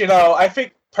 Which, I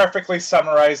think perfectly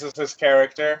summarizes his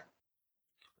character.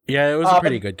 Yeah, it was a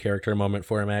pretty good character moment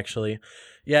for him, actually.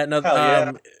 Yeah, no,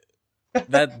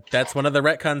 That's one of the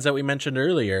retcons that we mentioned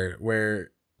earlier,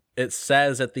 where it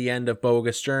says at the end of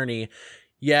Bogus Journey,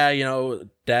 yeah,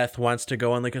 Death wants to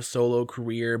go on like a solo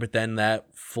career, but then that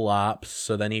flops,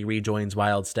 so then he rejoins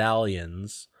Wild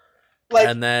Stallions, Like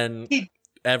and then he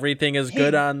everything is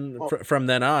good he on from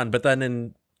then on. But then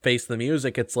in Face the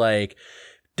Music, it's like,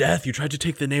 Death, you tried to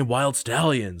take the name Wild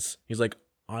Stallions. He's like,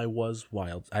 I was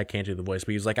Wild. I can't do the voice,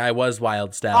 but he's like, I was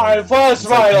Wild I Stallions. was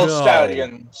It's like, Wild no.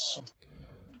 Stallions.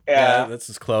 Yeah, Yeah, that's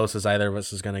as close as either of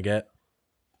us is gonna get.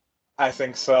 I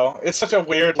think so. It's such a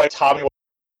weird like Tommy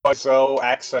Wiseau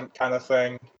accent kind of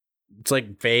thing. It's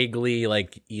like vaguely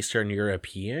like Eastern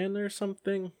European or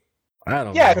something. I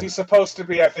don't Yeah, know. he's supposed to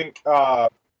be. I think.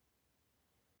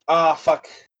 Fuck.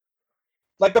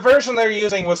 Like the version they're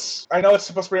using was. I know it's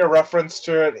supposed to be a reference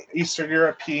to an Eastern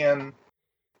European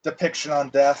depiction on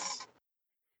death.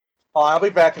 Oh, I'll be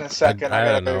back in a second. I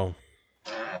don't know.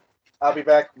 I'll be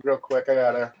back real quick. I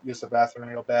gotta use the bathroom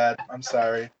real bad. I'm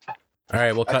sorry. All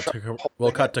right, we'll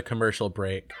cut to commercial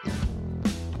break.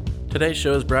 Today's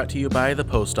show is brought to you by the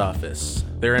Post Office.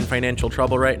 They're in financial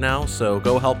trouble right now, so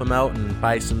go help them out and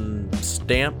buy some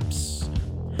stamps.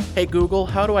 Hey Google,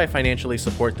 how do I financially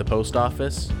support the Post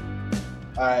Office?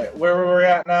 Alright, where were we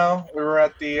at now? We were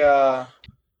at the,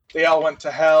 they all went to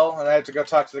hell, and I had to go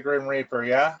talk to the Grim Reaper,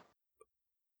 yeah?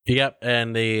 Yep,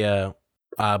 and they,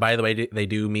 by the way, they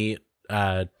do meet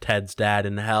Ted's dad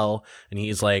in hell, and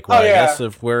he's like, well, Oh, yeah. I guess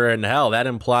if we're in hell, that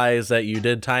implies that you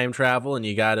did time travel, and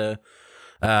you gotta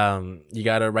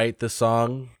write the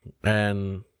song,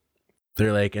 and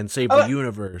they're like, and save the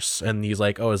universe, and he's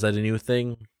like, oh, is that a new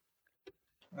thing?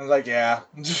 I was like, yeah.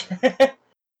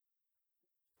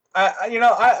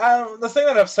 The thing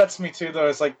that upsets me too, though,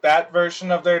 is like that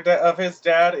version of of his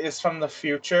dad is from the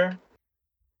future.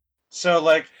 So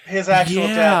like his actual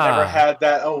dad never had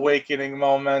that awakening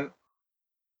moment.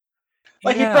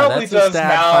 Like he probably that's his does dad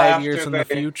now 5 years after in they, the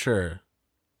future.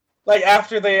 like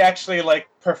after they actually like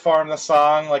perform the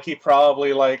song. Like he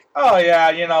probably like, oh yeah,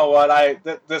 you know what? I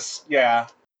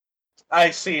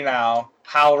see now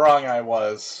how wrong I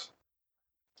was.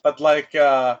 But like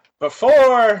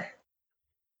before.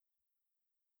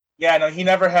 Yeah, no, he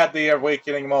never had the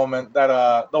awakening moment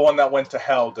that the one that went to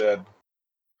hell did.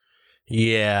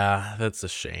 Yeah, that's a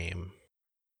shame.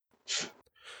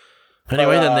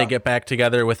 Anyway, then they get back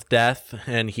together with Death,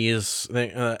 and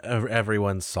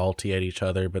everyone's salty at each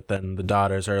other, but then the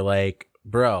daughters are like,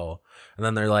 bro. And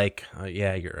then they're like, oh,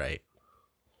 yeah, you're right.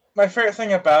 My favorite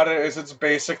thing about it is it's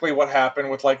basically what happened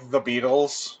with, like, the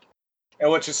Beatles. In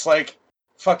which it's like,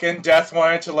 fucking Death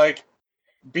wanted to, like,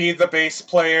 be the bass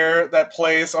player that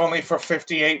plays only for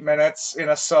 58 minutes in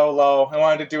a solo and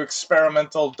wanted to do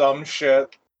experimental dumb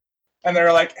shit. And they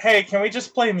were like, hey, can we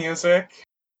just play music?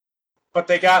 But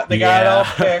they got it all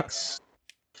fixed.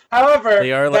 However,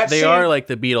 they are like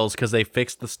the Beatles because they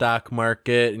fixed the stock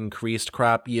market, increased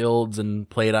crop yields, and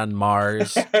played on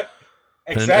Mars, exactly,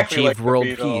 and achieved like world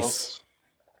Beatles.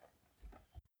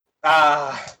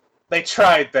 peace. They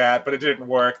tried that, but it didn't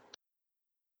work.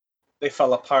 They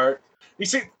fell apart. You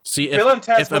see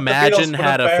if Imagine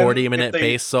had a 40-minute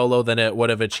bass solo, then it would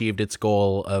have achieved its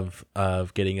goal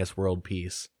of getting us world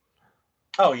peace.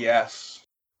 Oh, yes.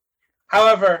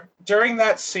 However, during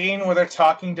that scene where they're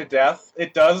talking to Death,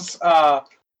 it does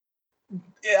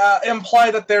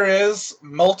imply that there is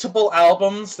multiple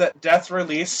albums that Death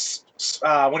released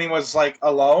when he was, like,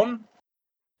 alone.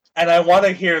 And I want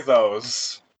to hear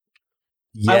those.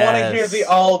 Yes. I want to hear the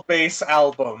all-bass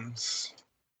albums.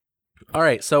 All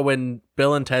right, so when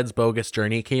Bill and Ted's Bogus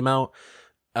Journey came out,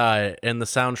 in the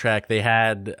soundtrack, they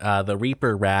had the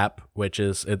Reaper rap, which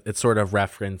is it's sort of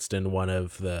referenced in one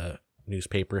of the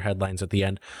newspaper headlines at the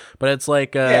end, but it's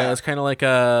like it's kind of like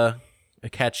a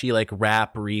catchy like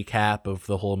rap recap of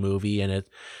the whole movie, and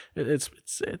it's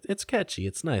catchy.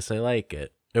 It's nice. I like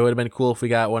it. It would have been cool if we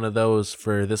got one of those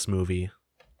for this movie.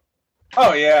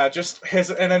 Oh yeah, just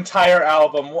an entire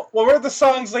album. What were the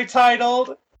songs they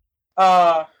titled?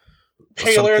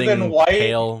 Paler Than White.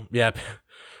 Pale,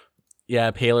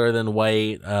 yeah, Paler Than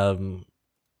White. I don't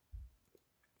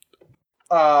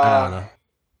know.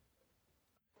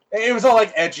 It was all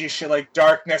like edgy shit, like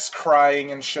Darkness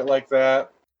Crying and shit like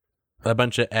that. A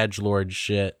bunch of edgelord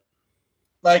shit.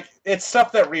 Like, it's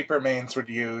stuff that Reaper mains would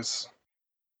use.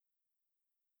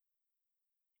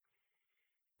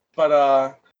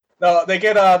 But no, they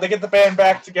get the band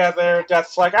back together.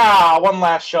 Death's like, one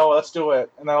last show, let's do it.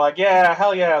 And they're like, yeah,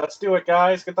 hell yeah, let's do it,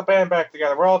 guys. Get the band back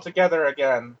together. We're all together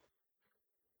again.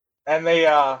 And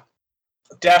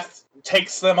Death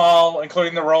takes them all,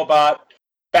 including the robot,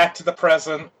 back to the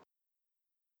present.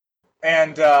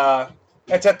 And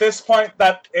It's at this point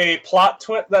that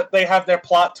that they have their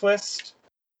plot twist,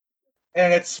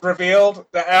 and it's revealed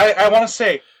that I want to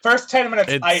say first 10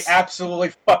 minutes I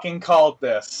absolutely fucking called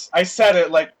this. I said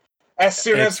it like as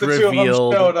soon as the two of them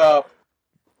showed up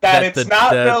that it's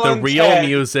not Bill and real Ted.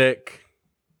 music.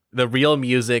 The real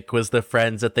music was the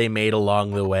friends that they made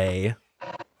along the way.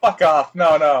 Fuck off!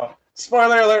 No.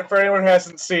 Spoiler alert for anyone who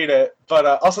hasn't seen it. But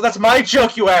also, that's my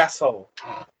joke, you asshole.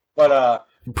 But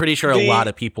I'm pretty sure a lot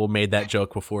of people made that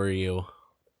joke before you.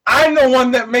 I'm the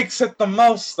one that makes it the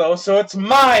most, though, so it's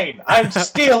mine. I'm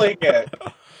stealing it.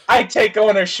 I take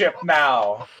ownership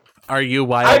now. Are you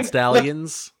Wild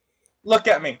Stallions? Look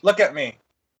at me. Look at me.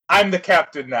 I'm the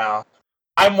captain now.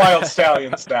 I'm Wild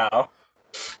Stallions now.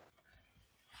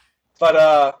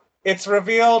 But it's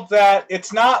revealed that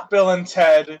it's not Bill and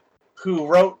Ted who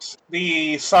wrote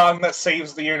the song that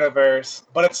saves the universe,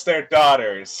 but it's their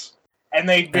daughters. And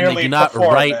they merely do not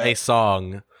write a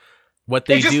song. What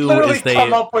they just do literally is they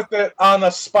come up with it on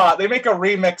the spot. They make a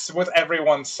remix with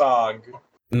everyone's song.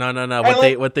 No.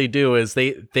 What they do is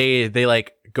they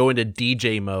like go into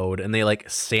DJ mode and they like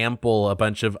sample a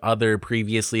bunch of other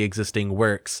previously existing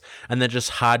works and then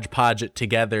just hodgepodge it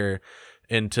together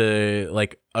into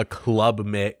like a club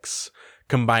mix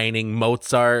combining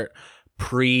Mozart,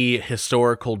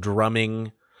 prehistorical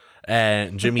drumming,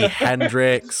 and Jimi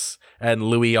Hendrix and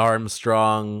Louis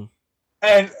Armstrong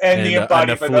and the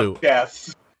embodiment of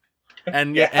death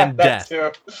and death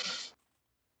too.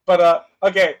 But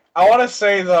okay, I want to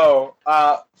say though,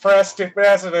 for as stupid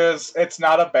as it is, it's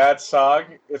not a bad song.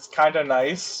 It's kind of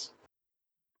nice.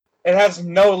 It has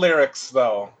no lyrics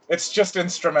though. It's just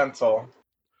instrumental.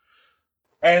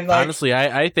 And like, honestly,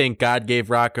 I think God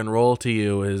Gave Rock and Roll to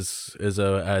You is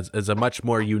a much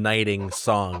more uniting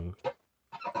song.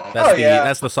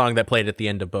 That's the song that played at the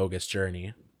end of Bogus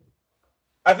Journey.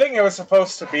 I think it was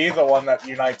supposed to be the one that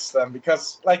unites them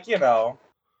because, like, you know,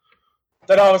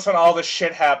 then all of a sudden all this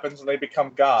shit happens and they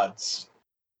become gods.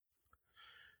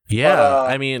 Yeah,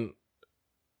 but, I mean,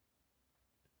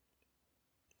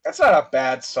 it's not a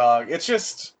bad song.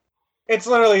 It's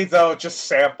literally though just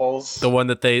samples. The one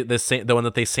that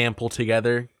they sample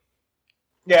together.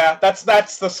 Yeah, that's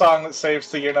the song that saves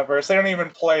the universe. They don't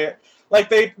even play it. Like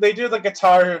they do the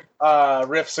guitar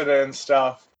riffs in it and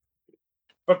stuff.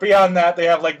 But beyond that, they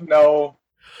have like no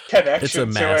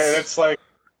connection to it. It's like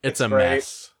it's a great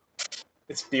mess.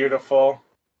 It's beautiful.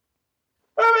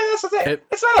 But, I mean, that's the thing.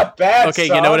 It's not a bad song.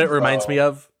 Okay, you know what it reminds me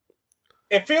of?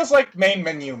 It feels like main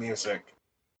menu music.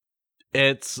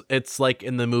 It's like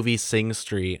in the movie Sing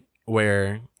Street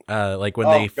where like when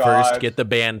they first get the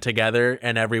band together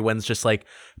and everyone's just like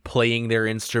playing their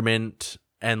instrument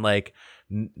and like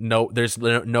there's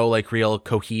no like real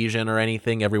cohesion or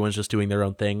anything. Everyone's just doing their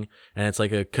own thing and it's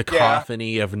like a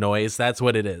cacophony of noise. That's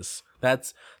what it is.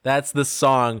 That's the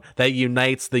song that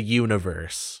unites the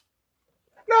universe.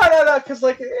 No, because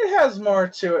like it has more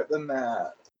to it than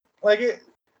that. Like it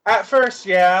at first,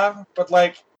 yeah, but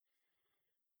like,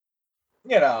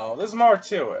 you know, there's more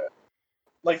to it.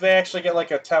 Like, they actually get,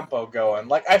 like, a tempo going.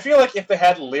 Like, I feel like if they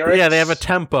had lyrics... Yeah, they have a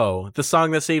tempo. The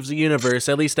song that saves the universe,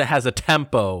 at least it has a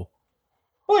tempo.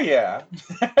 Well, yeah.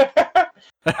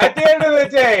 At the end of the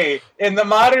day, in the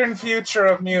modern future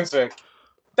of music,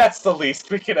 that's the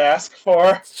least we can ask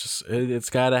for. It's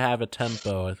gotta have a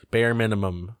tempo, bare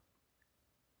minimum.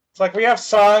 It's like, we have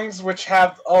songs which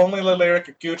have only the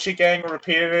lyric Gucci Gang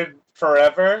repeated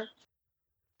forever.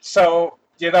 So...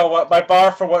 you know what? My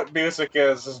bar for what music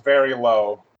is very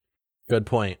low. Good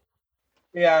point.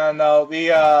 Yeah, no,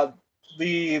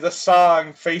 the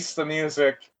song "Face the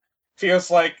Music"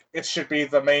 feels like it should be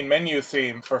the main menu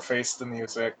theme for "Face the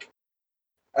Music,"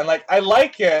 and like I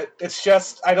like it. It's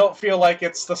just I don't feel like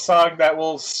it's the song that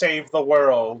will save the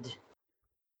world.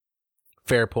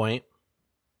 Fair point.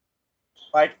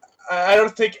 Like I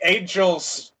don't think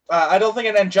angels. I don't think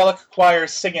an angelic choir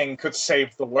singing could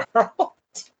save the world.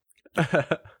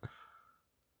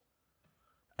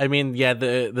 I mean, yeah,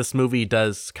 this movie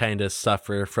does kind of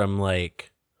suffer from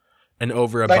like an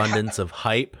overabundance of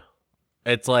hype.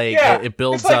 It's like it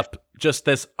builds up just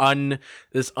this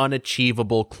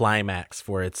unachievable climax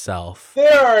for itself.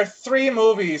 There are 3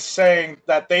 movies saying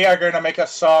that they are going to make a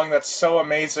song that's so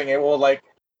amazing it will like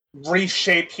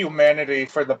reshape humanity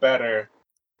for the better.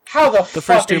 How the fuck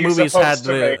first 2 are you movies supposed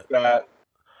to make that?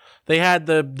 They had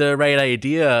the right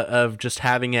idea of just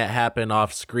having it happen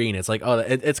off screen. It's like, oh,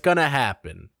 it's gonna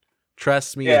happen.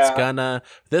 Trust me, it's gonna.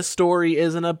 This story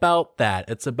isn't about that.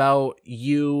 It's about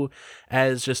you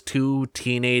as just 2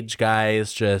 teenage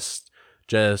guys just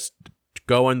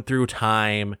going through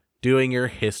time, doing your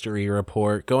history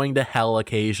report, going to hell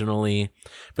occasionally.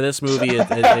 For this movie,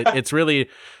 it's really,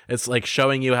 it's like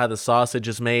showing you how the sausage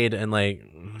is made, and like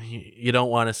you don't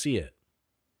want to see it.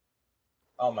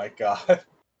 Oh my god.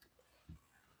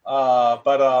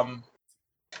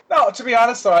 No, to be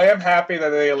honest though, I am happy that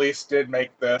they at least did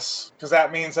make this, because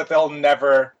that means that they'll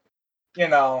never,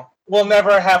 we'll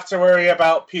never have to worry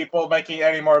about people making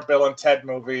any more Bill and Ted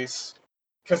movies.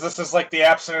 Because this is like the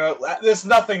absolute, there's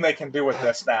nothing they can do with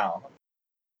this now.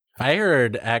 I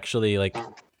heard actually, like,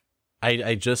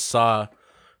 I just saw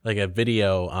like a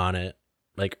video on it,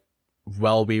 like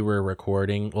while we were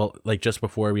recording, well, like just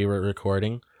before we were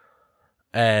recording.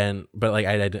 But like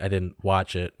I didn't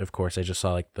watch it, of course. I just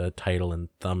saw like the title and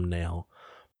thumbnail.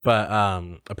 But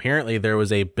apparently there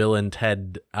was a Bill and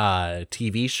Ted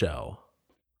TV show.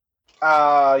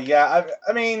 Yeah.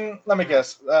 I mean, let me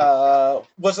guess.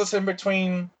 Was this in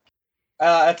between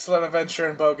Excellent Adventure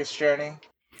and Bogus Journey?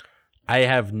 I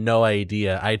have no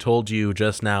idea. I told you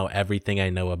just now everything I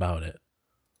know about it.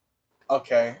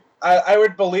 Okay, I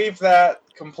would believe that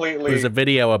completely. There's a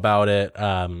video about it.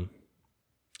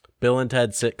 Bill and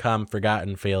Ted sitcom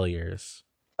Forgotten Failures.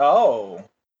 Oh.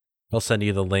 I'll send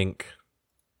you the link.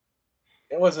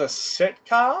 It was a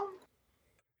sitcom?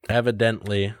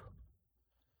 Evidently.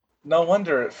 No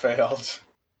wonder it failed.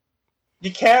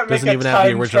 You can't make Doesn't a even have the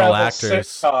time original travel actors.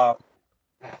 sitcom.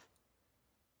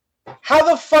 How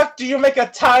the fuck do you make a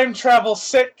time travel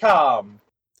sitcom?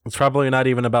 It's probably not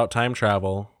even about time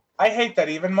travel. I hate that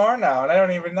even more now, and I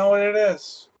don't even know what it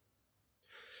is.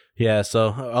 Yeah, so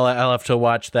I'll have to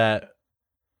watch that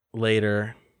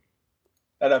later.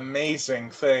 That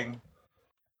amazing thing.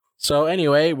 So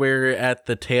anyway, we're at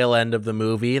the tail end of the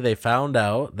movie. They found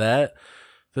out that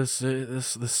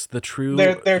the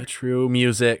true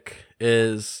music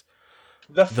is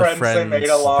the friends they made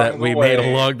along that we made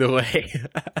along the way.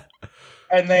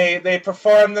 And they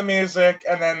perform the music,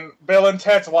 and then Bill and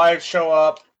Ted's wives show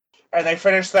up. And they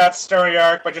finish that story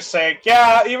arc by just saying,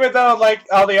 yeah, even though like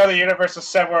all the other universes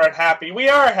said we're unhappy, we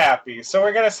are happy, so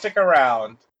we're gonna stick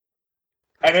around.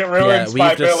 And it ruins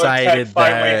why Bill and Ted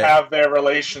finally have their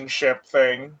relationship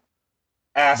thing.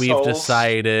 Assholes. We've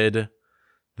decided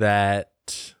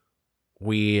that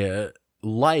we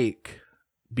like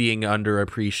being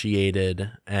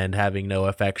underappreciated and having no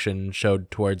affection showed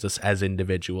towards us as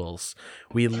individuals.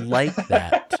 We like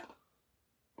that.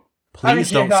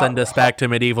 Please don't send us back to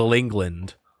medieval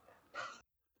England.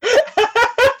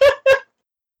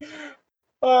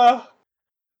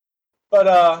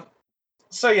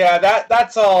 So yeah,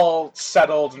 that's all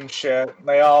settled and shit.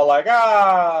 They all like,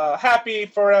 happy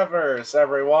forevers,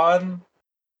 everyone.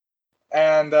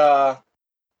 And,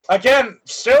 again,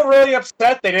 still really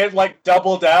upset they didn't, like,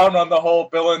 double down on the whole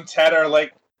Bill and Ted are,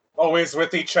 like, always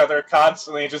with each other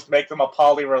constantly, just make them a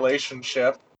poly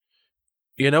relationship.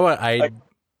 You know what I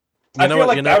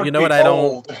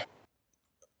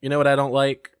don't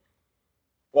like?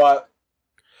 What?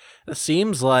 It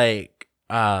seems like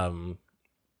Bill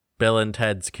and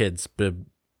Ted's kids, Billy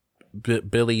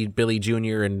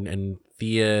Jr. and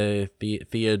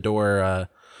Theodore,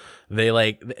 they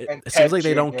like it seems like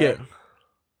they don't give.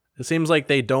 It seems like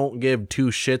they don't give two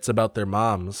shits about their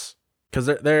moms, because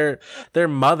their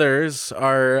mothers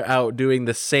are out doing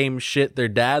the same shit their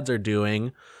dads are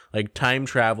doing, like time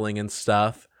traveling and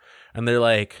stuff. And they're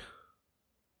like,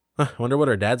 I wonder what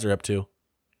our dads are up to.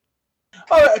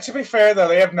 Oh, to be fair, though,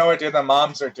 they have no idea the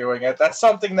moms are doing it. That's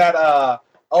something that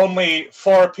only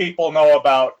 4 people know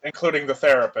about, including the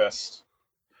therapist.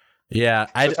 Yeah,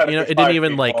 it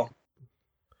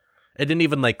didn't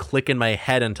even click in my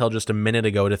head until just a minute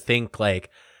ago to think like,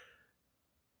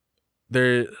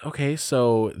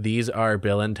 so these are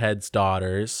Bill and Ted's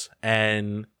daughters,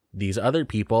 and these other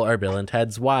people are Bill and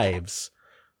Ted's wives.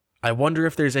 I wonder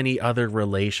if there's any other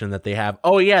relation that they have.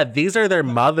 Oh yeah, these are their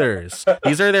mothers.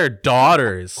 These are their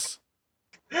daughters.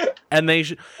 And I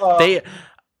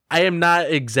am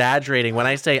not exaggerating when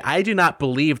I say I do not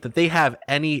believe that they have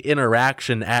any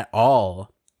interaction at all,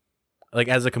 like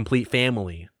as a complete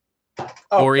family.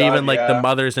 The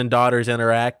mothers and daughters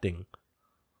interacting.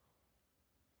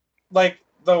 Like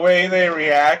the way they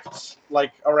react,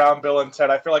 like around Bill and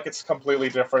Ted, I feel like it's completely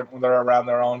different when they're around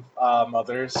their own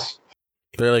mothers.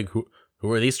 They're like, who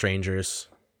are these strangers?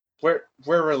 We're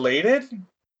related?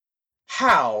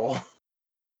 How?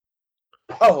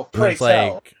 Oh, pray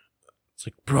tell. It's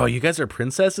like, bro, you guys are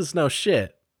princesses? No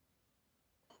shit.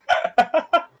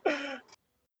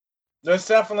 There's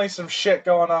definitely some shit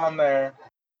going on there.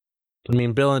 I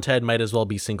mean, Bill and Ted might as well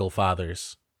be single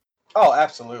fathers. Oh,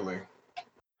 absolutely.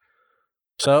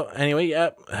 So, anyway,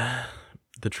 yep.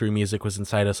 The true music was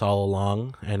inside us all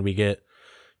along, and we get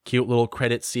cute little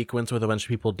credit sequence with a bunch of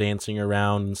people dancing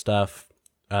around and stuff.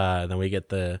 Then we get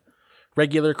the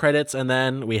regular credits, and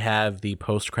then we have the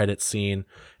post-credit scene.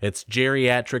 It's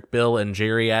geriatric Bill and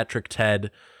geriatric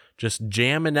Ted just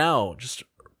jamming out, just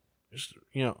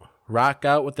rock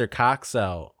out with their cocks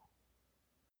out.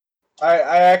 I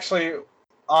actually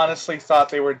honestly thought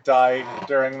they would die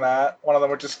during that. One of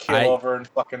them would just keel over and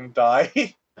fucking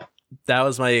die. That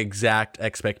was my exact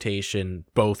expectation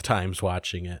both times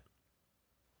watching it.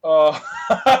 Oh.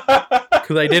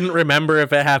 Because I didn't remember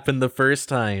if it happened the first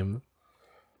time.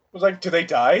 I was like, do they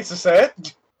die? Is this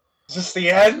it? Is this the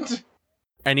end?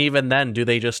 And even then, do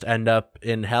they just end up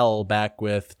in hell back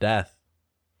with Death?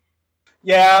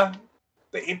 Yeah.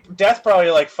 Death probably,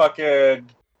 like, fucking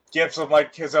gives him,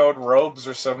 like, his own robes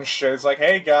or some shit. It's like,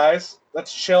 hey, guys,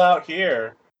 let's chill out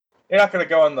here. You're not gonna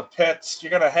go in the pits. You're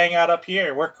gonna hang out up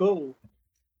here. We're cool.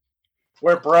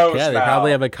 We're bros now. Yeah, they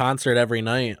probably have a concert every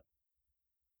night.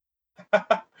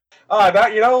 Now,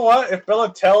 you know what? If Bill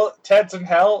and Ted's in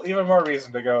hell, even more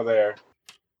reason to go there.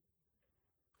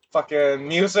 Fucking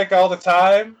music all the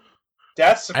time.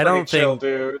 Death's a pretty chill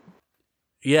dude.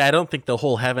 Yeah, I don't think the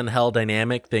whole heaven-hell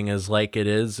dynamic thing is like it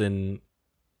is in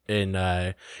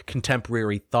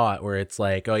contemporary thought, where it's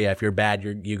like, oh yeah, if you're bad,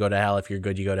 you go to hell. If you're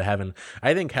good, you go to heaven.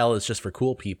 I think hell is just for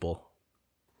cool people.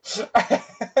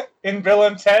 In Bill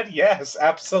and Ted, yes,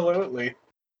 absolutely.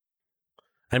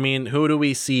 I mean, who do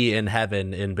we see in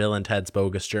heaven in Bill and Ted's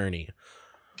Bogus Journey?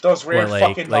 Those weird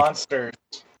fucking monsters.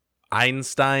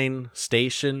 Einstein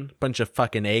Station, bunch of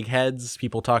fucking eggheads,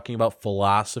 people talking about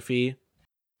philosophy.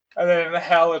 And then in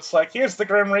hell, it's like, here's the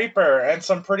Grim Reaper and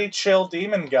some pretty chill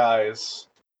demon guys.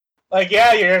 Like,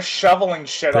 yeah, you're shoveling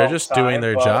shit. They're just doing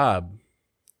their job.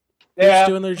 Yeah. They're just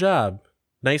doing their job.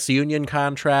 Nice union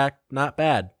contract, not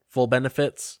bad. Full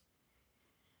benefits.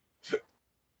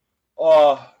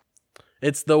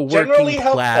 It's the working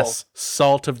class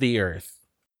salt of the earth.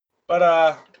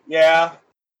 But, yeah.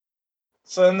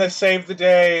 So then they save the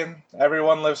day, and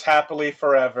everyone lives happily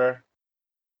forever.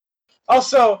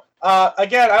 Also,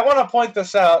 again, I want to point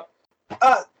this out.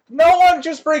 No one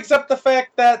just brings up the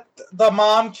fact that the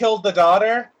mom killed the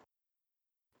daughter.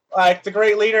 Like, the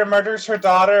great leader murders her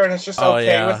daughter and is just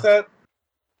okay with it.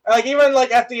 Like, even,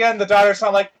 like, at the end, the daughter's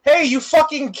not like, hey, you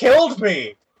fucking killed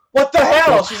me! What the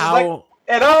hell? Well, She's like,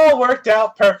 it all worked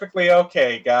out perfectly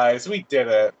okay, guys. We did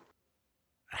it.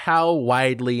 How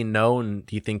widely known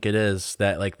do you think it is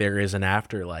that, like, there is an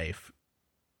afterlife?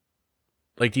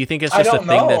 Like, do you think it's just a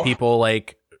thing that people,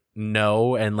 like,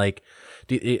 know? And, like,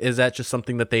 is that just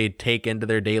something that they take into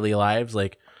their daily lives?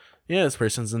 Like, yeah, this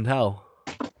person's in hell.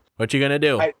 What you gonna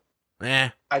do?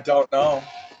 I don't know.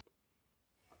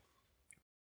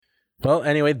 Well,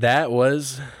 anyway, that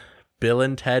was Bill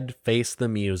and Ted Face the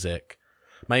Music.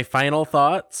 My final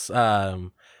thoughts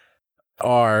are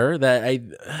that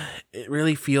it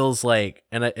really feels like,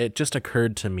 and it just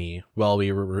occurred to me while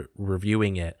we were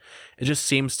reviewing it, it just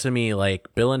seems to me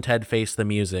like Bill and Ted Face the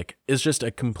Music is just a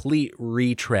complete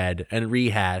retread and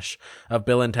rehash of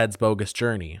Bill and Ted's Bogus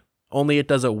Journey. Only it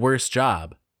does a worse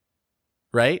job.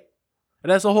 Right? It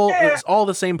has it's all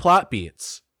the same plot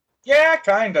beats. Yeah,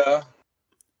 kinda.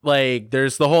 Like,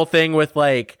 there's the whole thing with,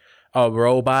 like, a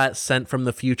robot sent from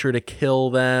the future to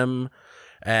kill them,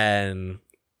 and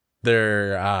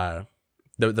they're,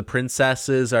 the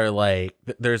princesses are, like,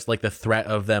 there's, like, the threat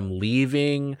of them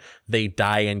leaving, they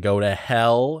die and go to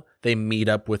hell, they meet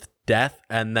up with Death,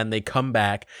 and then they come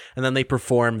back, and then they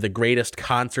perform the greatest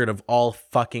concert of all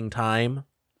fucking time.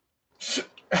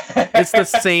 It's the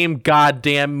same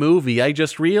goddamn movie, I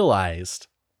just realized.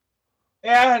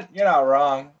 Yeah, you're not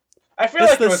wrong. I feel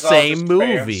like it was the same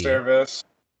movie. Service.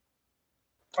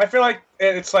 I feel like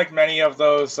it's like many of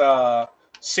those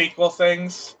sequel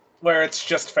things where it's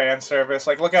just fan service.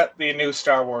 Like, look at the new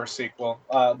Star Wars sequel,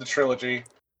 the trilogy.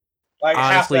 Like,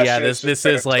 honestly, yeah, this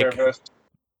is like service.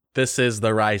 This is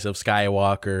the Rise of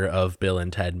Skywalker of Bill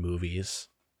and Ted movies.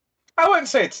 I wouldn't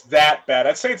say it's that bad.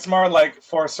 I'd say it's more like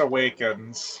Force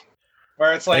Awakens,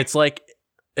 where it's like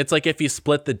it's like if you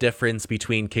split the difference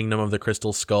between Kingdom of the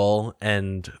Crystal Skull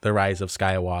and The Rise of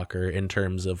Skywalker in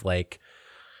terms of, like,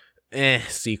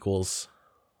 sequels.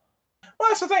 Well,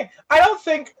 that's the thing. I don't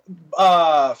think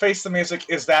Face the Music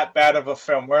is that bad of a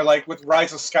film, where, like, with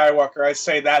Rise of Skywalker, I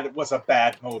say that it was a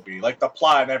bad movie. Like, the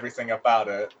plot and everything about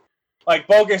it. Like,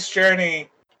 Bogus Journey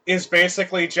is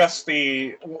basically just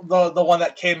the one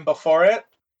that came before it.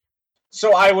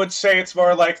 So I would say it's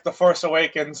more like The Force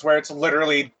Awakens, where it's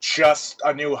literally just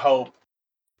A New Hope,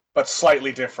 but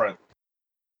slightly different.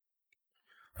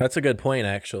 That's a good point,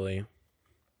 actually.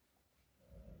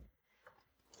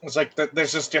 It's like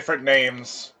there's just different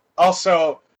names.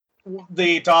 Also,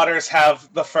 the daughters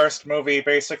have the first movie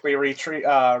basically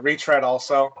retread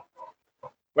also,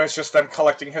 where it's just them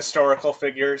collecting historical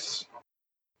figures.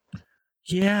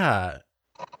 Yeah.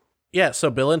 Yeah, so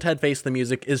Bill and Ted Face the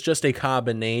Music is just a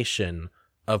combination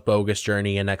of Bogus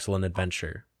Journey and Excellent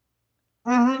Adventure.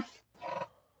 Mm-hmm.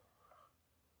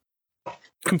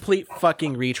 Complete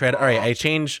fucking retread. All right, I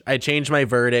change my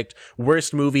verdict.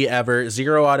 Worst movie ever.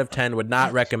 0 out of 10. Would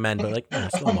not recommend, but like,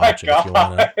 still watch it if you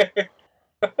wanna.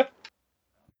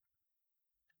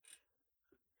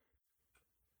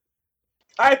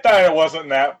 I thought it wasn't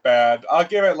that bad. I'll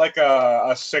give it like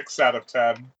a 6 out of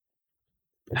 10.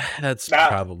 That's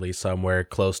probably somewhere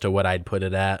close to what I'd put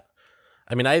it at.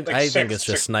 I mean, I think it's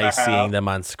just nice seeing them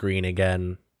on screen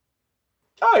again.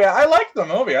 Oh yeah, I liked the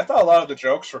movie. I thought a lot of the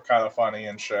jokes were kind of funny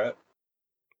and shit.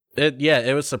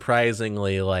 It was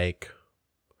surprisingly like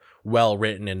well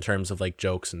written in terms of like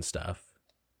jokes and stuff.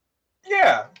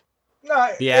 Yeah. No,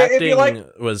 the acting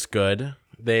was good.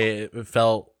 They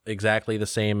felt exactly the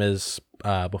same as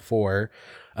before,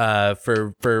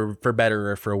 for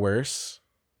better or for worse.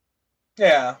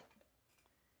 Yeah.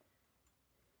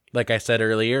 Like I said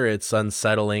earlier, it's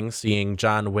unsettling seeing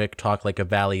John Wick talk like a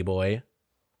valley boy.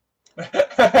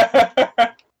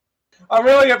 I'm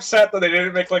really upset that they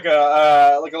didn't make like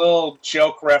a little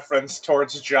joke reference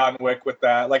towards John Wick with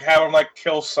that. Like have him like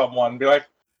kill someone, be like,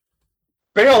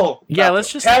 Bill. Yeah,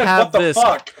 let's just Ted, have this.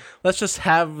 Fuck? Let's just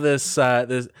have this.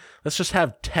 Let's just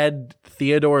have Ted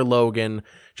Theodore Logan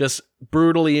just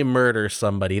brutally murder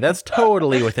somebody. That's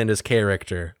totally within his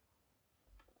character.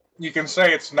 You can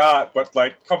say it's not, but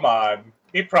like, come on,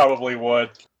 he probably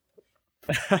would.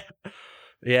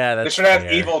 Yeah, that's. They should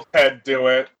have evil Ted do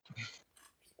it.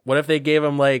 What if they gave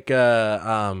him like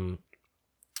a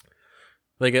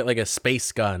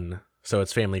space gun, so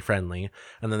it's family friendly,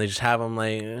 and then they just have him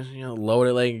like load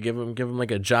it, like give him like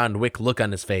a John Wick look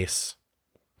on his face.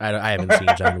 I haven't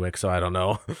seen John Wick, so I don't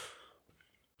know.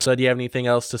 So, do you have anything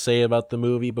else to say about the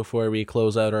movie before we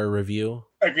close out our review?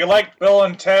 If you like Bill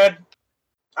and Ted,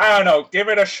 I don't know, give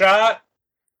it a shot.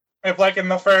 If like in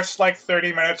the first like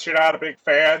 30 minutes you're not a big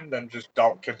fan, then just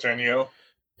don't continue.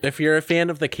 If you're a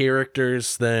fan of the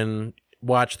characters, then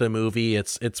watch the movie.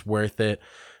 It's worth it.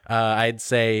 I'd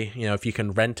say, if you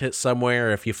can rent it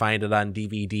somewhere, if you find it on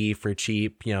DVD for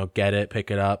cheap, get it,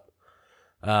 pick it up.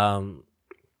 But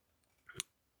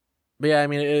yeah, I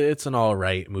mean, it's an all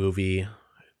right movie.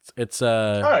 It's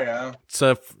there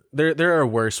are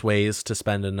worse ways to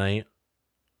spend a night.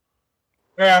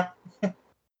 Yeah,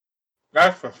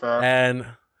 that's for sure. And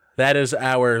that is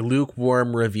our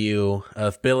lukewarm review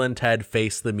of Bill and Ted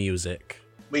Face the Music.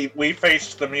 We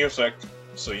faced the music,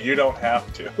 so you don't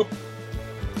have to.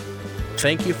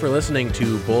 Thank you for listening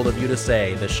to Bold of You to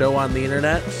Say, the show on the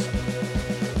internet.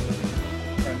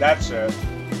 And that's it.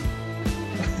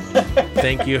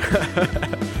 Thank you.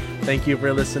 Thank you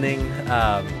for listening.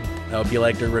 I hope you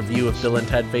liked our review of Bill and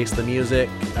Ted Face the Music.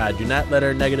 Do not let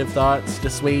our negative thoughts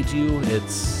dissuade you.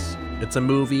 It's a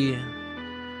movie.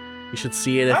 You should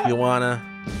see it if you wanna.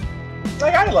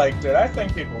 Like, I liked it. I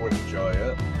think people would enjoy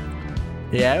it.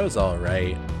 Yeah, it was all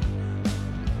right.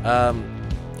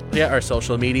 Yeah, our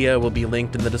social media will be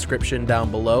linked in the description down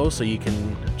below, so you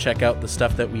can check out the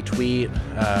stuff that we tweet.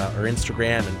 Our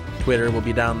Instagram and Twitter will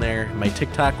be down there. My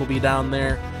TikTok will be down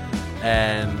there.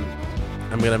 And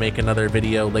I'm going to make another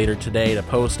video later today to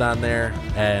post on there,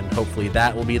 and hopefully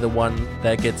that will be the one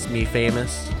that gets me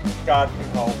famous. God can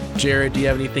help. Jared, do you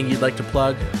have anything you'd like to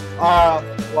plug?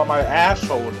 Well, my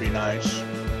asshole would be nice.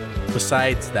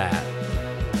 Besides that.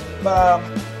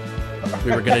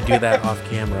 We were going to do that off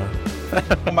camera.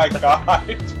 Oh my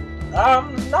god. No,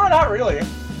 not really.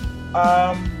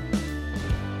 I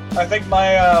think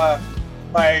my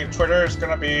Twitter is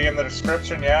gonna be in the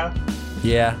description, yeah?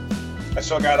 Yeah. I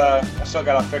still gotta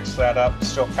fix that up. It's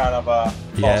still kind of a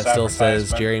yeah, it still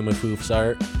says Jerry Mafoof's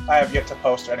art. I have yet to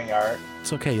post any art.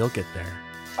 It's okay, you'll get there.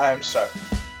 I'm sorry.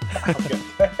 I'll get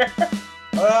there.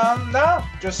 No,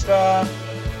 just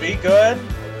be good,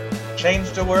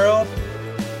 change the world.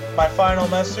 My final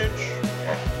message.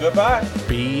 Goodbye.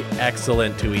 Be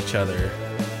excellent to each other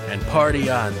and party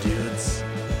on, dudes.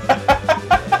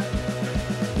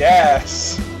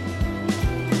 Yes.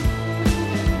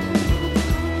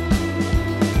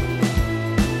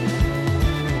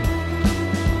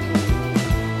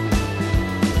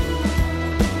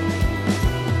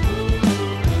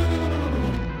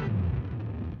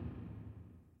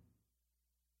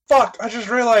 Fuck, I just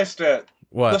realized it.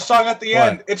 What? The song at the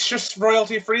end, it's just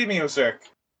royalty-free music.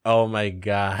 Oh my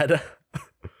god.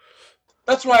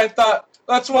 That's why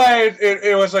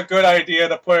it was a good idea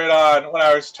to put it on when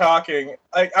I was talking.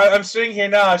 I'm sitting here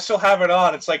now, I still have it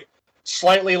on. It's like,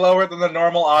 slightly lower than the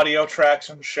normal audio tracks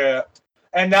and shit.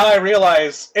 And now I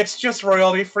realize it's just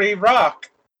royalty-free rock.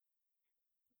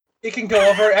 It can go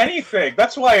over anything.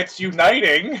 That's why it's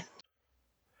uniting.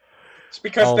 It's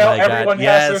because now everyone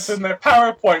has this in their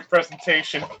PowerPoint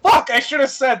presentation. Fuck, I should have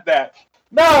said that.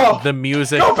 No! The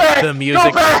music. Go back! The music.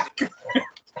 Go back!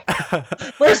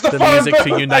 Where's the music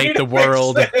bill? to unite the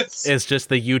world is just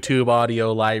the YouTube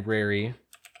audio library.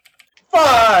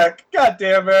 Fuck! God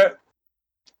damn it!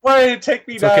 Why did it take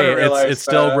me now to realize it's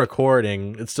still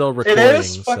recording. It's still recording. It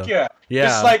is? Fuck yeah. Yeah.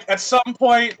 Just like at some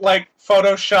point, like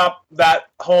Photoshop that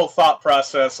whole thought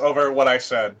process over what I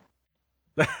said.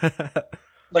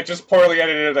 Like just poorly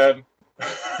edited in.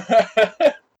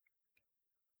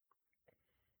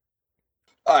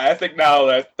 I think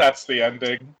now that's the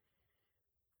ending.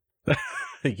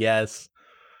 Yes.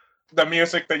 The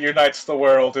music that unites the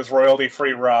world is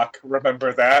royalty-free rock.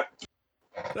 Remember that?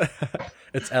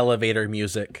 It's elevator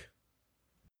music.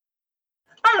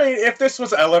 I mean, if this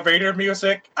was elevator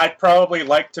music, I'd probably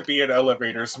like to be in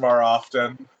elevators more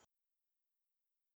often.